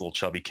game. You had this little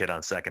chubby kid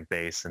on second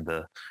base, and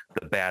the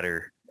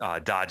batter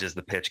dodges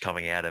the pitch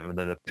coming at him, and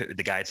then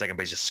the guy at second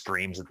base just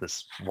screams at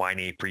this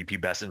whiny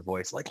prepubescent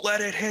voice, like, "Let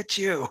it hit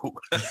you!"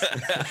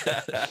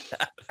 I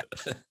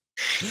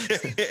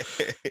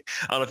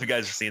don't know if you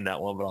guys have seen that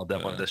one, but I'll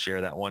definitely just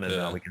share that one,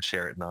 and we can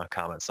share it in a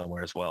comment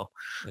somewhere as well.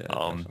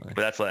 Yeah,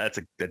 but that's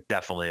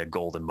definitely a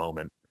golden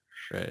moment.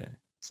 Right.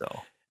 So.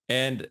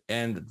 And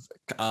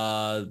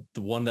the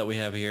one that we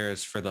have here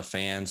is for the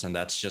fans, and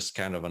that's just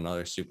kind of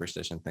another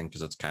superstition thing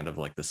because it's kind of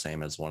like the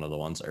same as one of the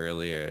ones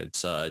earlier.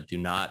 It's do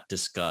not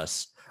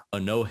discuss a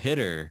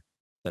no-hitter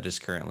that is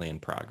currently in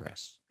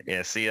progress.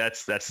 Yeah, see,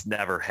 that's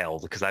never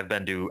held because I've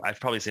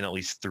probably seen at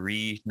least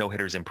 3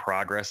 no-hitters in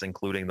progress,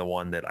 including the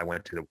one that I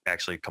went to that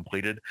actually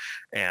completed,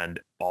 and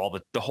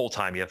the whole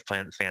time you have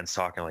fans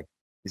talking like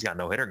he's got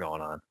no-hitter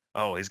going on.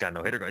 Oh, he's got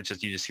no hitter. It's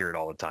just, you just hear it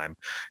all the time.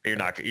 You're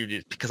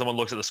just, because someone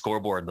looks at the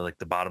scoreboard and like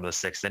the bottom of the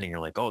 6th inning, you're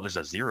like, oh, there's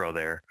a 0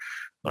 there.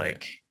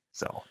 Like,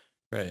 so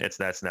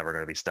that's never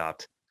going to be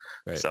stopped.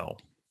 Right.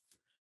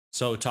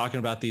 So talking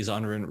about these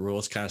unwritten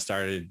rules kind of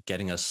started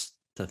getting us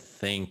to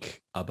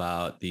think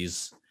about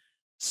these.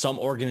 Some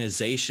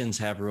organizations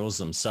have rules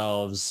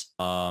themselves.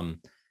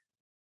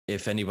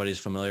 If anybody's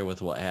familiar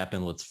with what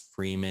happened with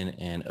Freeman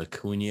and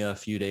Acuna a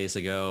few days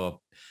ago,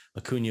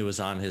 Acuna was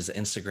on his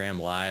Instagram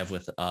live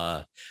with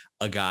a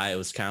guy. It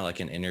was kind of like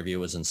an interview.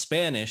 It was in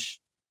Spanish.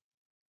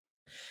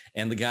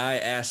 And the guy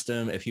asked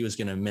him if he was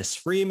going to miss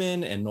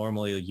Freeman. And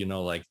normally, you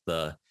know, like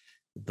the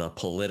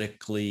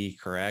politically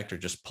correct or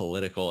just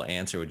political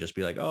answer would just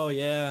be like, oh,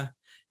 yeah,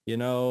 you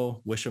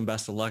know, wish him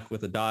best of luck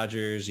with the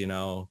Dodgers, you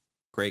know,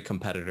 great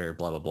competitor,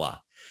 blah, blah, blah.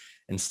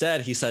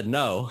 Instead, he said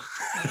no,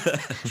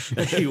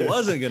 he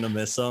wasn't going to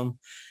miss him.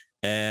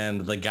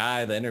 And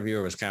the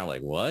interviewer was kind of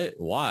like, what?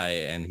 Why?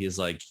 And he's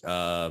like,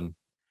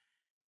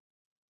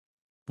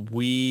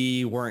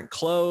 we weren't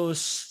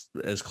close.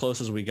 As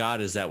close as we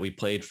got is that we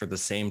played for the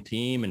same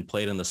team and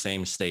played in the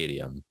same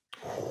stadium.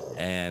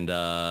 And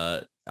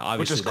obviously,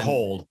 which is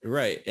cold.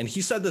 Right. And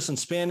he said this in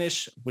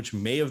Spanish, which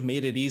may have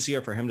made it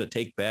easier for him to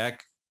take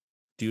back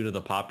due to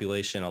the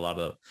population.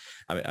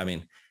 I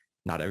mean,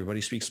 not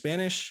everybody speaks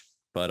Spanish,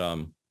 but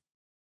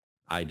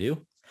I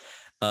do.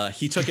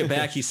 He took it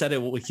back. He said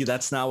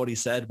that's not what he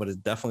said, but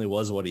it definitely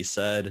was what he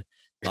said.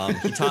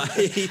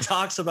 He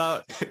talked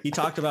about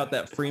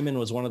that Freeman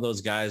was one of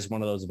those guys,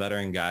 one of those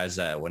veteran guys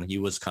that when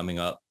Acuna was coming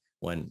up,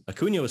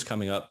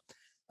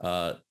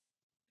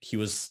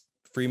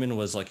 Freeman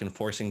was like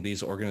enforcing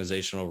these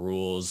organizational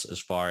rules as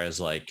far as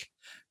like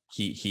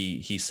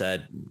he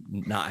said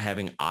not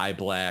having eye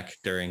black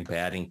during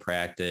batting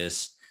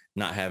practice,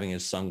 not having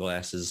his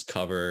sunglasses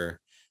cover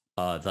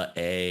the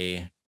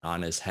A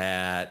on his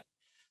hat,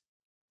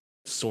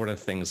 sort of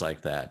things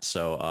like that.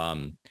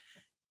 So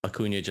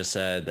Acuna just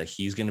said that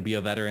he's going to be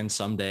a veteran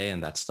someday,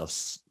 and that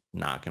stuff's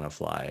not going to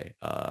fly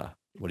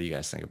What do you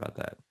guys think about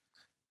that?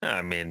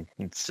 I mean,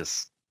 it's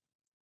just,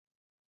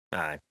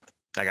 I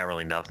got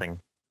really nothing,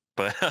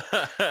 but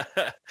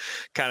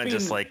kind of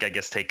just like, I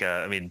guess,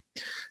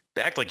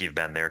 act like you've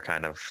been there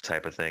kind of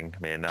type of thing. I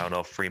mean, I don't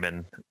know if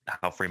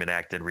how Freeman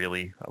acted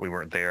really. We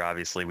weren't there,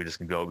 obviously. We just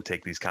can go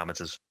take these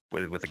comments as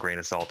with a grain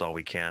of salt all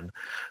we can.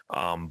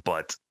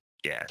 But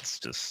yeah, it's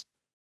just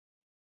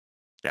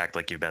act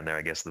like you've been there,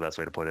 I guess is the best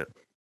way to put it.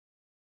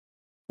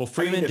 Well,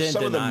 Freeman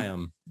didn't deny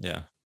him.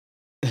 Yeah.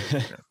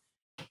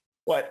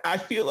 But I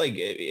feel like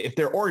if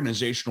they're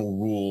organizational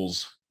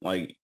rules,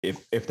 like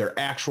if they're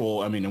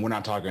actual, I mean, and we're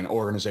not talking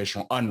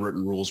organizational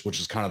unwritten rules, which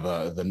is kind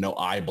of the no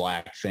eye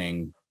black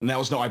thing. And that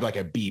was no eye black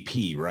at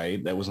BP,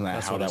 right? That wasn't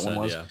That's how that one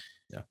was.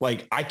 Yeah.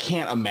 Like, I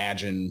can't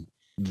imagine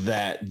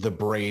that the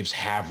Braves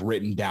have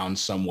written down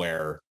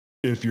somewhere,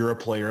 if you're a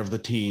player of the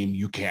team,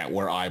 you can't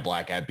wear eye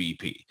black at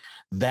BP.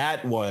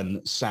 That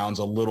one sounds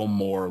a little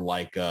more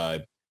like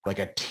a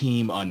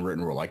team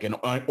unwritten rule, like an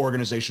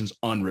organization's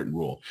unwritten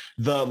rule.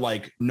 The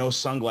like no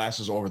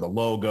sunglasses over the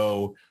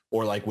logo,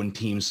 or like when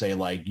teams say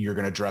like you're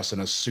going to dress in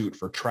a suit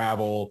for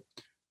travel.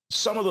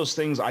 Some of those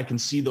things, I can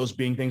see those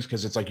being things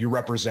because it's like you're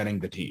representing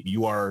the team.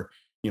 You are,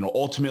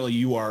 ultimately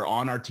you are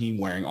on our team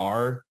wearing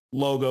our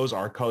logos,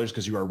 our colors,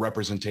 because you are a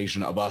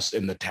representation of us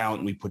and the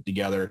talent we put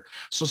together.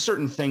 So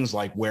certain things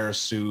like wear a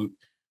suit,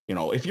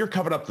 if you're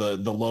covering up the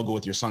logo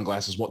with your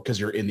sunglasses, because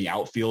you're in the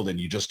outfield and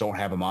you just don't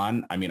have them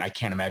on, I mean, I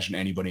can't imagine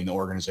anybody in the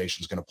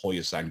organization is going to pull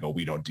you aside and go,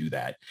 we don't do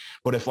that.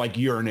 But if like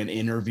you're in an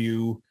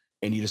interview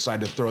and you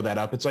decide to throw that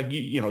up, it's like,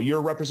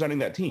 you're representing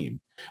that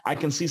team. I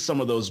can see some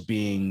of those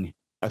being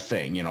a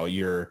thing. You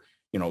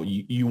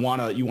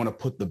want to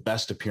put the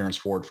best appearance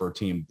forward for a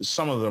team.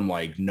 Some of them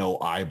like no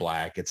eye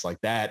black. It's like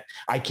that.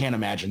 I can't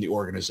imagine the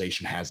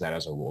organization has that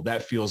as a rule.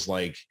 That feels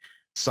like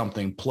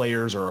something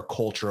players or a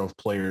culture of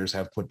players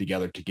have put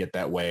together to get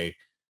that way.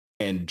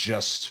 And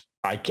just,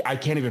 I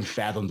can't even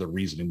fathom the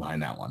reasoning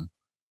behind that one.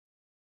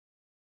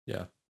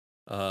 Yeah.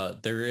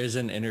 There is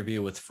an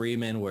interview with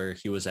Freeman where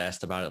he was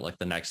asked about it like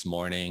the next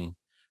morning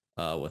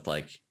with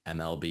like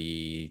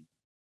MLB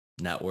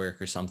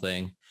Network or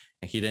something.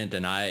 And he didn't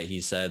deny it.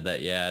 He said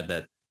that,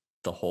 that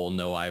the whole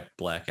no eye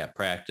black at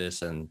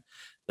practice and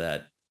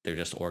that they're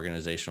just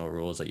organizational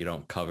rules that you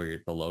don't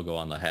cover the logo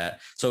on the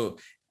hat. So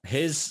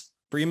his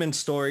Freeman's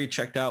story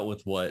checked out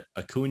with what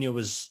Acuna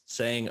was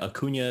saying.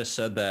 Acuna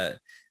said that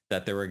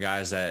there were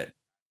guys that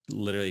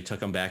literally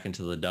took him back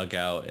into the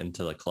dugout,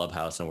 into the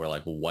clubhouse, and were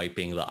like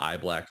wiping the eye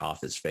black off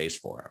his face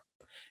for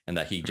him, and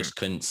that he just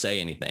couldn't say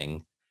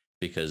anything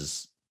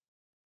because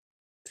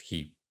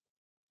he,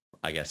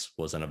 I guess,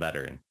 wasn't a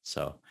veteran.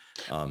 So,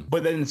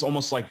 but then it's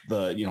almost like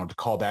to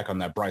call back on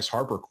that Bryce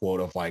Harper quote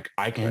of like,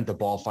 I can hit the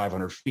ball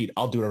 500 feet.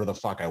 I'll do whatever the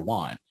fuck I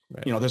want.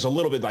 Right. There's a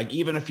little bit like,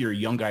 even if you're a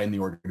young guy in the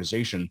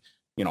organization,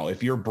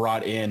 if you're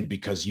brought in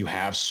because you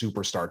have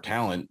superstar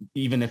talent,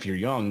 even if you're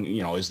young,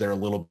 is there a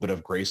little bit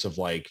of grace of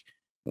like,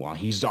 well,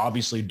 he's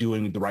obviously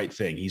doing the right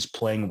thing. He's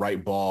playing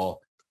right ball.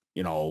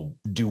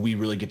 Do we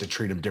really get to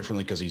treat him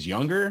differently because he's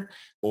younger?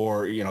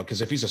 Or,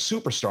 because if he's a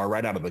superstar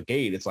right out of the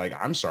gate, it's like,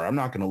 I'm sorry, I'm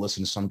not going to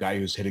listen to some guy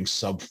who's hitting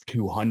sub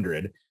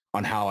 200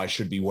 on how I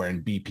should be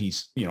wearing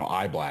BP's,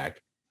 eye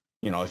black.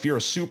 If you're a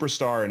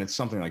superstar and it's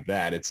something like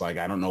that, it's like,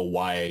 I don't know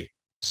why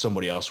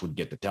somebody else would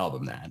get to tell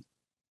them that.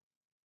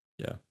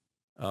 Yeah.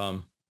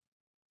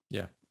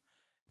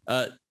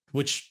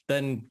 Which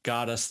then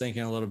got us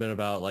thinking a little bit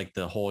about like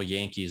the whole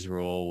Yankees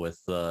rule with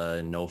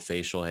no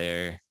facial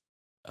hair,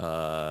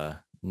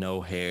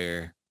 no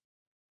hair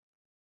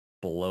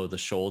below the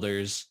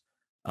shoulders.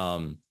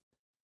 Don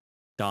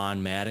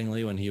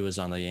Mattingly, when he was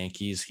on the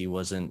Yankees, he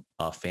wasn't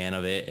a fan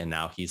of it, and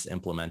now he's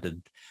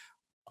implemented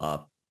a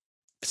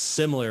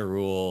similar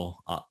rule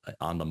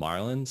on the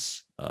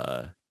Marlins.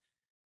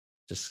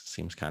 Just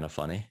seems kind of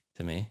funny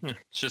to me.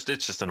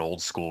 It's just an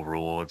old school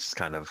rule. It's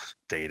kind of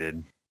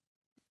dated.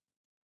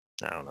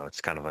 I don't know. It's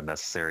kind of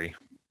unnecessary,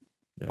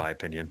 in my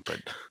opinion.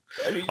 But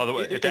I mean, although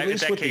in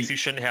that case, you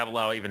shouldn't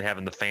allow even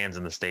having the fans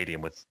in the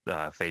stadium with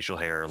facial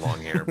hair or long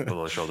hair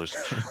below the shoulders.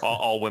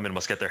 All women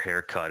must get their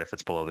hair cut if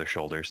it's below their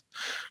shoulders.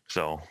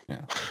 So,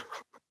 yeah.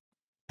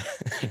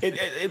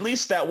 At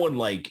least that one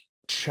like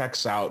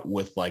checks out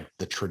with like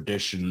the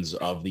traditions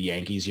of the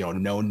Yankees.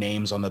 No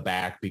names on the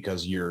back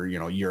because you're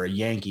a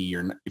Yankee.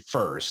 You're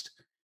first.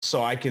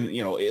 So I can,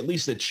 at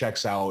least it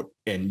checks out,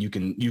 and you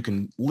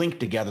can link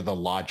together the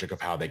logic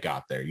of how they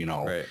got there.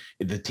 Right.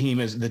 The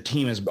team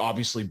is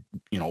obviously,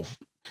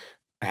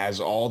 has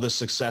all the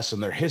success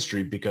in their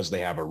history because they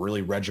have a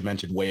really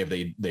regimented way of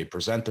they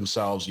present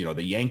themselves.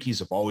 The Yankees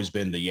have always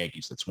been the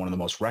Yankees. That's one of the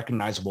most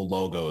recognizable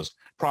logos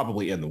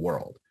probably in the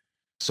world.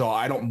 So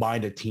I don't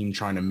mind a team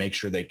trying to make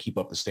sure they keep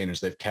up the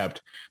standards they've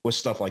kept with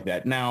stuff like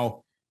that.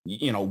 Now,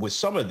 with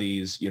some of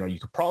these, you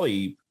could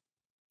probably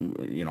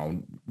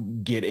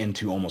get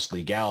into almost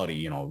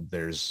legality.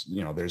 There's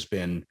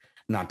been,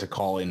 not to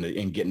call in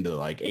and get into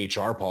like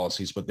HR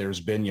policies, but there's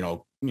been,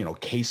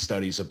 case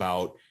studies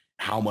about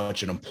how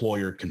much an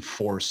employer can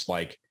force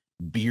like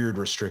beard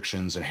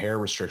restrictions and hair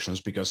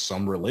restrictions because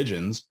some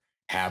religions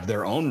have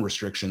their own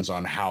restrictions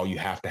on how you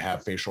have to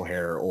have facial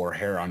hair or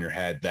hair on your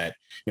head, that,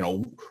 you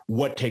know,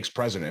 what takes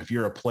precedent. If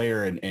you're a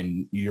player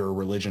and your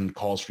religion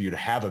calls for you to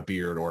have a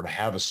beard or to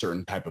have a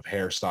certain type of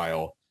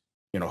hairstyle,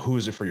 you know, who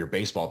is it for your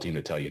baseball team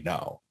to tell you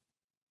no?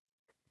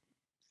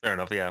 Fair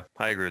enough. Yeah,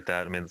 I agree with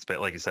that. I mean, it's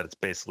like you said, it's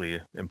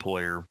basically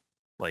employer.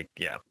 Like,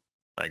 yeah,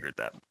 I agree with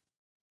that.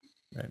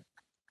 Right.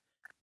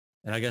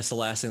 And I guess the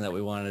last thing that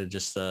we wanted to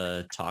just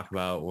talk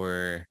about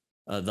were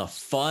the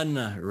fun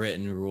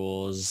written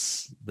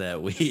rules that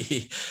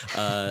we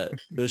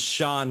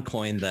Sean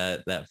coined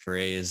that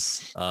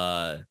phrase,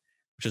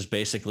 which is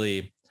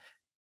basically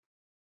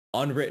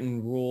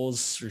unwritten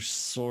rules, or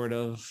sort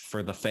of,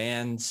 for the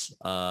fans,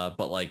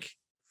 but like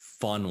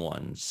fun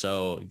ones.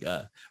 So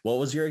what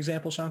was your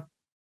example, Sean?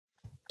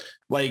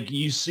 Like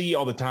you see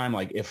all the time,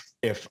 like if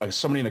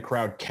somebody in the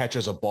crowd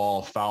catches a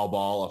ball, foul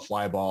ball, a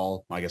fly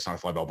ball, I guess not a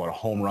fly ball, but a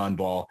home run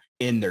ball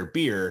in their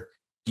beer,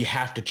 you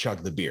have to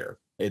chug the beer.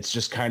 It's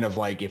just kind of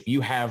like, if you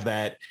have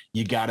that,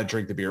 you got to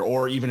drink the beer.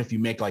 Or even if you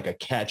make like a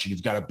catch and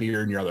you've got a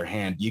beer in your other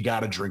hand, you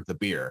got to drink the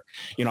beer.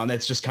 You know, and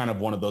that's just kind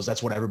of one of those,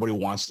 that's what everybody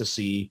wants to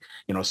see.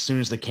 You know, as soon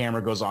as the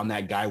camera goes on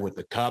that guy with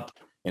the cup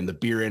and the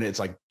beer in it, it's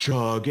like,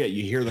 chug it.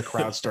 You hear the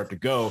crowd start to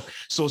go.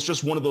 So it's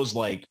just one of those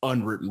like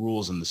unwritten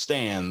rules in the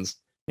stands.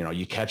 You know,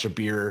 you catch a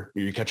beer,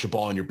 you catch a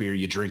ball in your beer,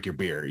 you drink your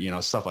beer, you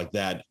know, stuff like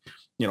that.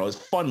 You know, it's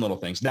fun little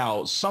things.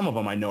 Now, some of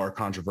them I know are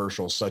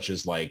controversial, such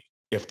as like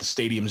if the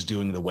stadium's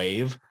doing the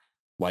wave,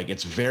 like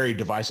it's very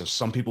divisive.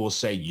 Some people will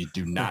say you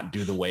do not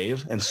do the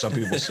wave, and some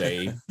people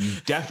say you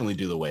definitely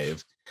do the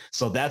wave.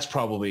 So that's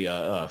probably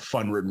a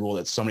fun written rule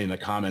that somebody in the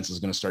comments is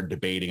going to start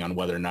debating on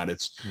whether or not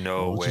it's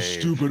it's a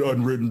stupid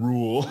unwritten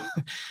rule.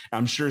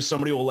 I'm sure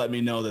somebody will let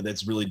me know that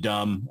it's really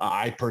dumb.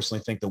 I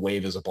personally think the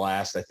wave is a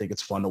blast. I think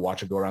it's fun to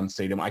watch it go around the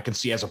stadium. I can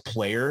see as a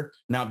player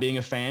not being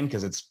a fan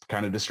because it's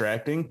kind of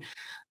distracting,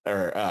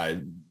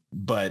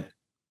 but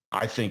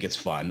I think it's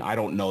fun. I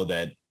don't know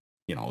that,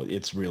 you know,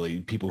 it's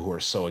really people who are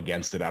so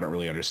against it. I don't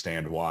really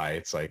understand why.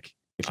 It's like,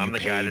 I'm the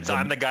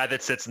guy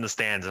that sits in the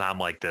stands and I'm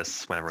like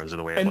this when everyone's in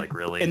the way. I'm like,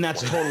 really? And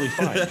that's totally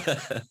fine.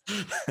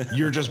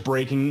 You're just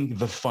breaking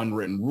the fun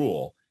written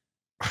rule.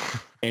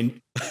 And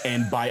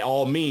by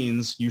all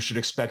means, you should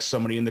expect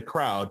somebody in the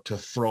crowd to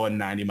throw a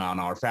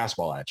 90-mile-an-hour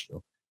fastball at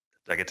you.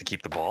 Do I get to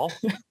keep the ball?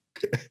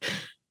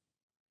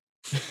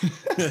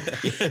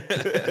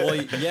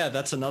 Well, yeah,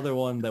 that's another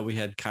one that we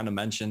had kind of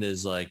mentioned,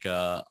 is like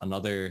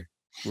another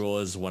rule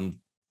is when,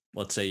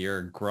 let's say you're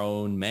a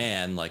grown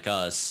man like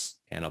us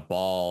and a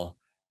ball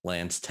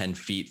lands 10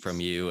 feet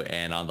from you,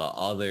 and on the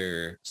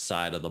other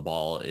side of the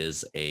ball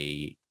is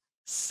a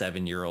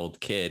 7-year-old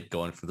kid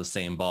going for the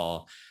same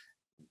ball.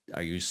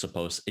 Are you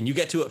supposed, and you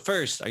get to it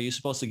first, are you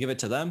supposed to give it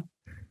to them?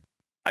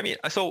 I mean,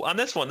 so on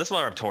this one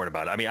I'm torn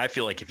about it. I mean, I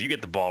feel like if you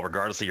get the ball,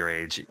 regardless of your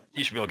age,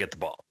 you should be able to get the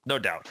ball, no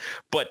doubt.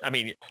 But I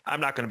mean,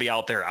 I'm not going to be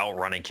out there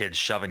outrunning kids,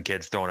 shoving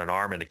kids, throwing an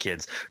arm into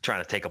kids,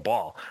 trying to take a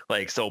ball.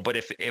 Like, so, but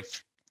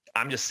if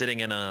I'm just sitting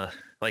in a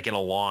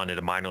lawn at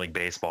a minor league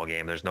baseball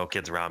game, there's no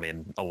kids around me,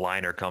 and a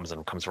liner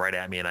comes right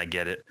at me and I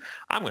get it,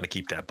 I'm going to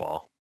keep that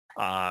ball.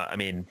 I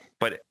mean,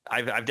 but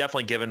I've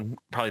definitely given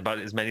probably about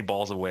as many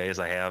balls away as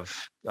I have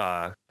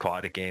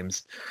caught at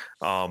games.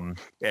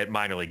 At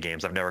minor league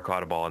games, I've never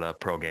caught a ball at a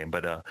pro game,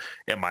 but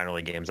at minor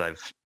league games,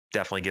 I've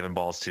definitely given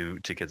balls to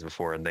kids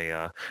before, and they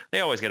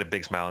always get a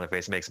big smile on their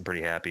face. It makes them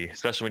pretty happy,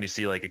 especially when you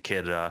see like a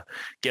kid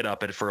get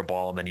up for a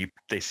ball, and then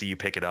they see you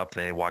pick it up,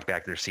 and they walk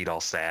back to their seat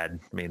all sad.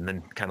 I mean,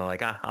 then kind of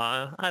like,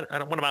 I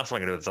don't. What else am I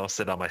gonna do? Is I'll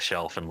sit on my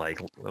shelf and like,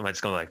 am I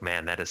just going like,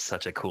 man, that is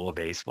such a cool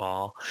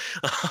baseball.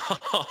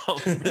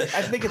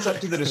 I think it's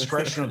up to the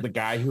discretion of the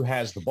guy who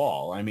has the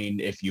ball. I mean,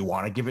 if you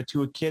want to give it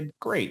to a kid,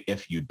 great.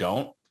 If you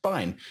don't,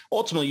 fine.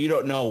 Ultimately, you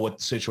don't know what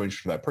the situation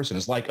for that person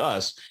is. Like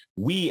us,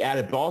 we at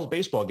a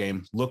baseball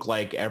game look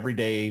like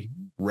everyday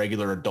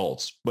regular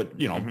adults, but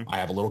you know, I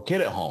have a little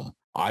kid at home.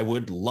 I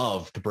would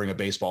love to bring a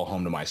baseball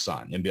home to my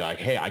son and be like,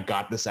 hey, I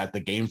got this at the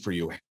game for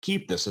you.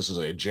 Keep this. This is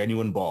a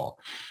genuine ball.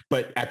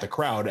 But at the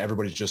crowd,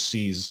 everybody just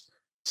sees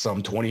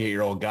some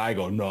 28-year-old guy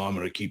go, no, I'm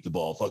going to keep the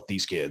ball. Fuck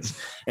these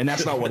kids. And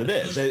that's not what it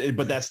is.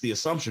 But that's the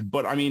assumption.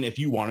 But I mean, if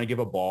you want to give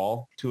a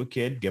ball to a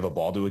kid, give a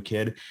ball to a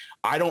kid.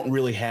 I don't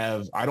really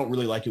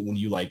like it when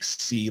you like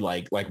see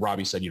like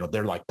Robbie said, you know,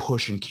 they're like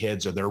pushing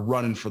kids or they're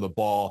running for the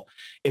ball.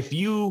 If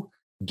you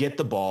get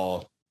the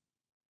ball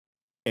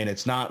and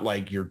it's not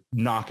like you're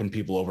knocking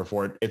people over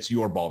for it, it's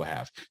your ball to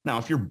have. Now,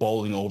 if you're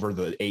bowling over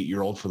the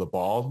 8-year-old for the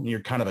ball,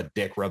 you're kind of a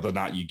dick whether or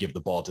not you give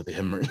the ball to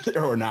him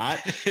or not.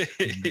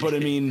 But I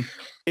mean,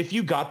 if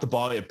you got the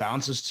ball, it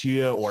bounces to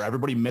you or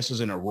everybody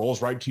misses and it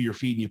rolls right to your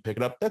feet and you pick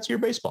it up, that's your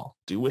baseball.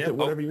 Do with it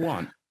whatever you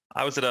want.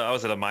 I was at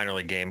a minor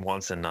league game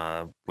once and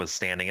was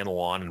standing in the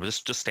lawn and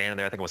was just standing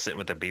there. I think I was sitting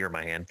with a beer in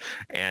my hand,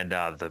 and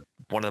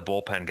one of the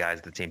bullpen guys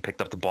of the team picked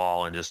up the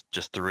ball and just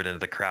threw it into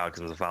the crowd because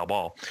it was a foul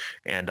ball.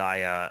 And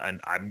I'm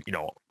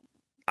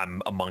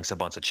amongst a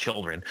bunch of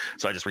children,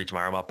 so I just reach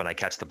my arm up and I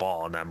catch the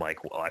ball, and I'm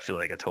like, well, I feel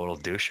like a total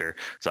doucher.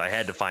 So I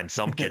had to find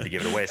some kid to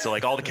give it away. So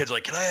like all the kids were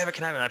like, can I have it?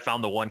 Can I have it? And I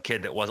found the one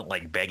kid that wasn't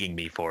like begging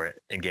me for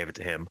it and gave it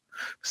to him.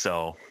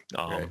 So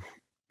Right.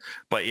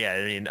 But yeah,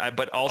 I mean,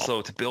 but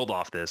also to build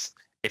off this,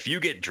 if you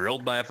get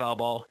drilled by a foul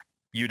ball,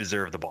 you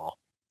deserve the ball.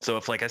 So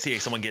if like I see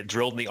someone get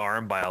drilled in the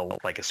arm by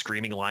a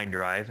screaming line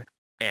drive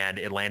and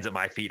it lands at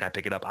my feet and I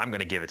pick it up, I'm going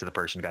to give it to the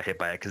person who got hit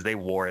by it because they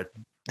wore it.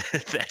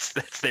 that's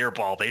their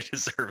ball. They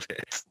deserve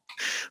it.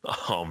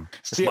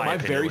 See, my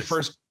very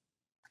first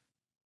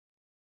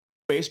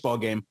baseball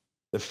game,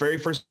 the very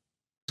first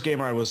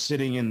game I was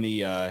sitting in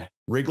the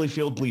Wrigley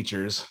Field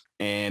bleachers,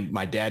 and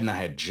my dad and I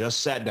had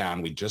just sat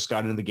down. We just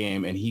got into the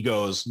game, and he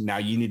goes, "Now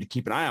you need to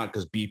keep an eye on it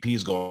because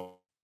BP's going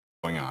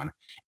on."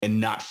 And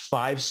not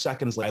 5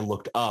 seconds later, I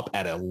looked up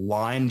at a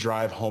line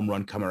drive home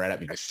run coming right at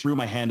me. I threw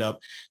my hand up,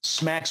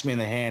 smacks me in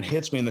the hand,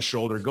 hits me in the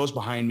shoulder, goes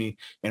behind me,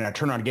 and I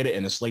turn around to get it,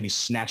 and this lady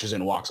snatches it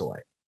and walks away.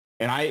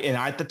 And I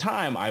at the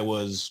time, I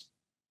was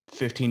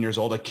 15 years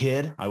old, a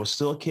kid. I was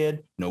still a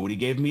kid. Nobody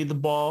gave me the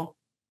ball.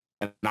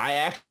 And I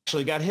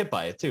actually got hit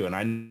by it too. And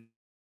I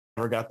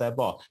never got that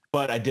ball.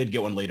 But I did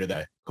get one later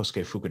that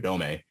Kosuke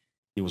Fukudome.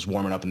 He was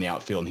warming up in the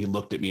outfield and he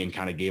looked at me and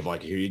kind of gave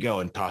like, here you go,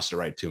 and tossed it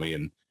right to me.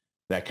 And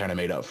that kind of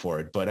made up for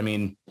it. But I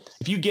mean,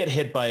 if you get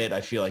hit by it, I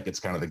feel like it's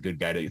kind of the good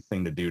guy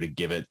thing to do to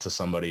give it to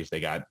somebody if they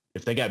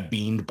got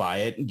beamed by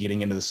it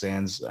getting into the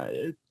stands.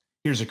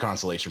 Here's your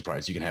consolation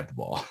prize. You can have the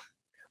ball.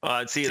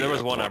 See, there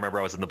was one I remember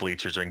I was in the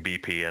bleachers during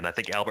BP, and I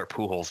think Albert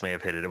Pujols may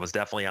have hit it. It was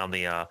definitely on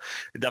the,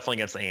 definitely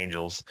against the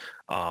Angels.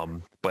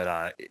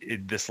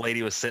 This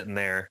lady was sitting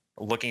there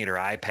looking at her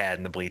iPad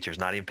in the bleachers,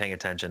 not even paying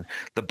attention.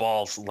 The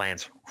ball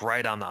lands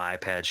right on the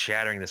iPad,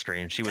 shattering the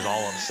screen. She was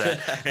all upset,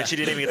 and she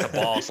didn't even get the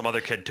ball. Some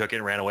other kid took it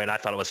and ran away, and I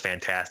thought it was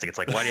fantastic. It's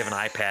like, why do you have an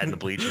iPad in the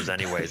bleachers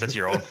anyways? That's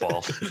your own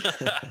fault.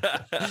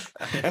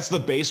 That's the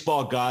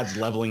baseball gods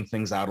leveling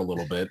things out a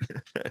little bit.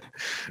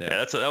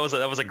 Yeah,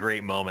 that was a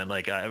great moment.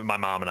 Like my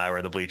mom and I were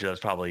in the bleachers.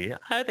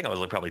 I think I was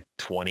like probably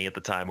 20 at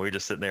the time. We were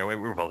just sitting there. We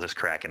were both just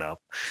cracking up.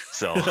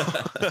 So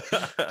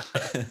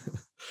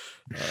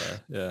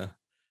yeah.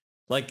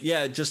 Like,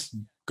 yeah, just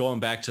going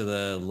back to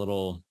the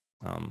little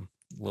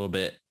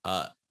bit,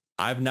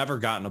 I've never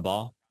gotten a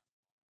ball.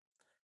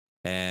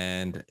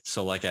 And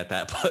so like at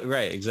that point,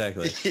 right,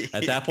 exactly.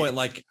 At that point,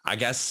 like, I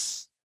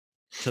guess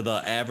to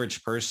the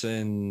average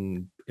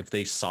person, if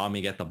they saw me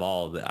get the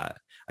ball,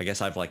 I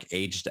guess I've like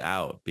aged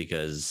out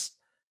because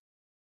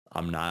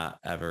I'm not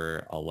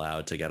ever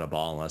allowed to get a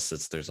ball unless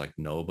there's like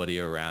nobody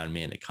around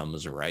me and it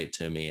comes right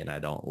to me and I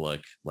don't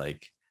look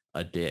like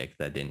a dick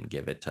that didn't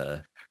give it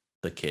to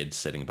the kid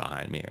sitting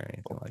behind me or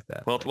anything like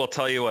that. Well, we'll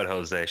tell you what,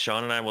 Jose.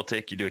 Sean and I will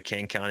take you to a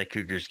Kane County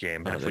Cougars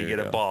game, and if we get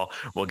a ball,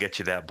 we'll get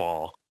you that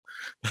ball.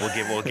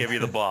 We'll give you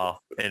the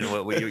ball, and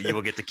you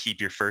will get to keep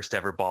your first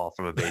ever ball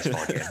from a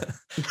baseball game.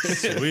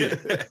 Sweet,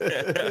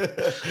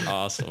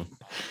 awesome.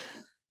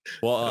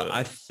 Well,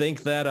 I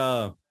think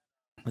that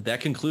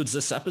that concludes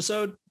this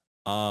episode.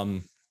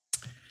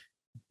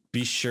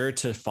 Be sure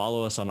to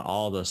follow us on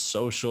all the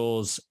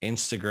socials: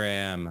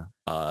 Instagram,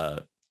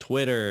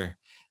 Twitter,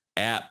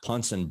 at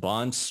Punts N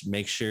Bunts.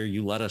 Make sure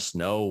you let us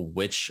know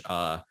which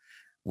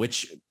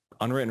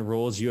unwritten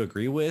rules you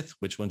agree with,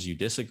 which ones you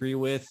disagree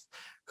with,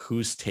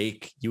 whose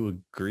take you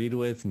agreed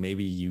with.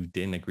 Maybe you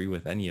didn't agree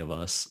with any of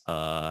us.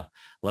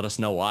 Let us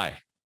know why.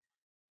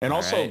 And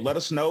also let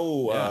us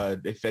know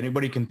if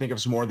anybody can think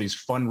of some more of these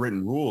fun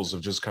written rules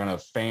of just kind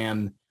of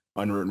fan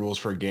unwritten rules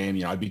for a game.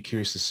 You know, I'd be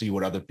curious to see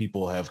what other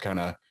people have kind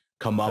of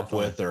come up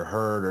with or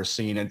heard or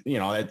seen. And, you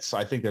know, I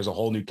think there's a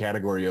whole new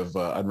category of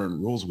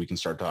unwritten rules we can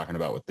start talking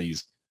about with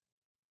these.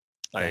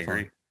 I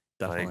agree.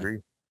 All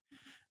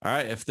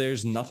right. If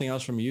there's nothing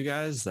else from you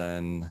guys,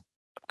 then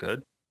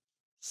good.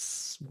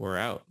 We're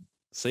out.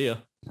 See ya.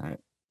 All right.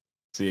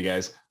 See you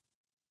guys.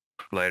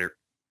 Later.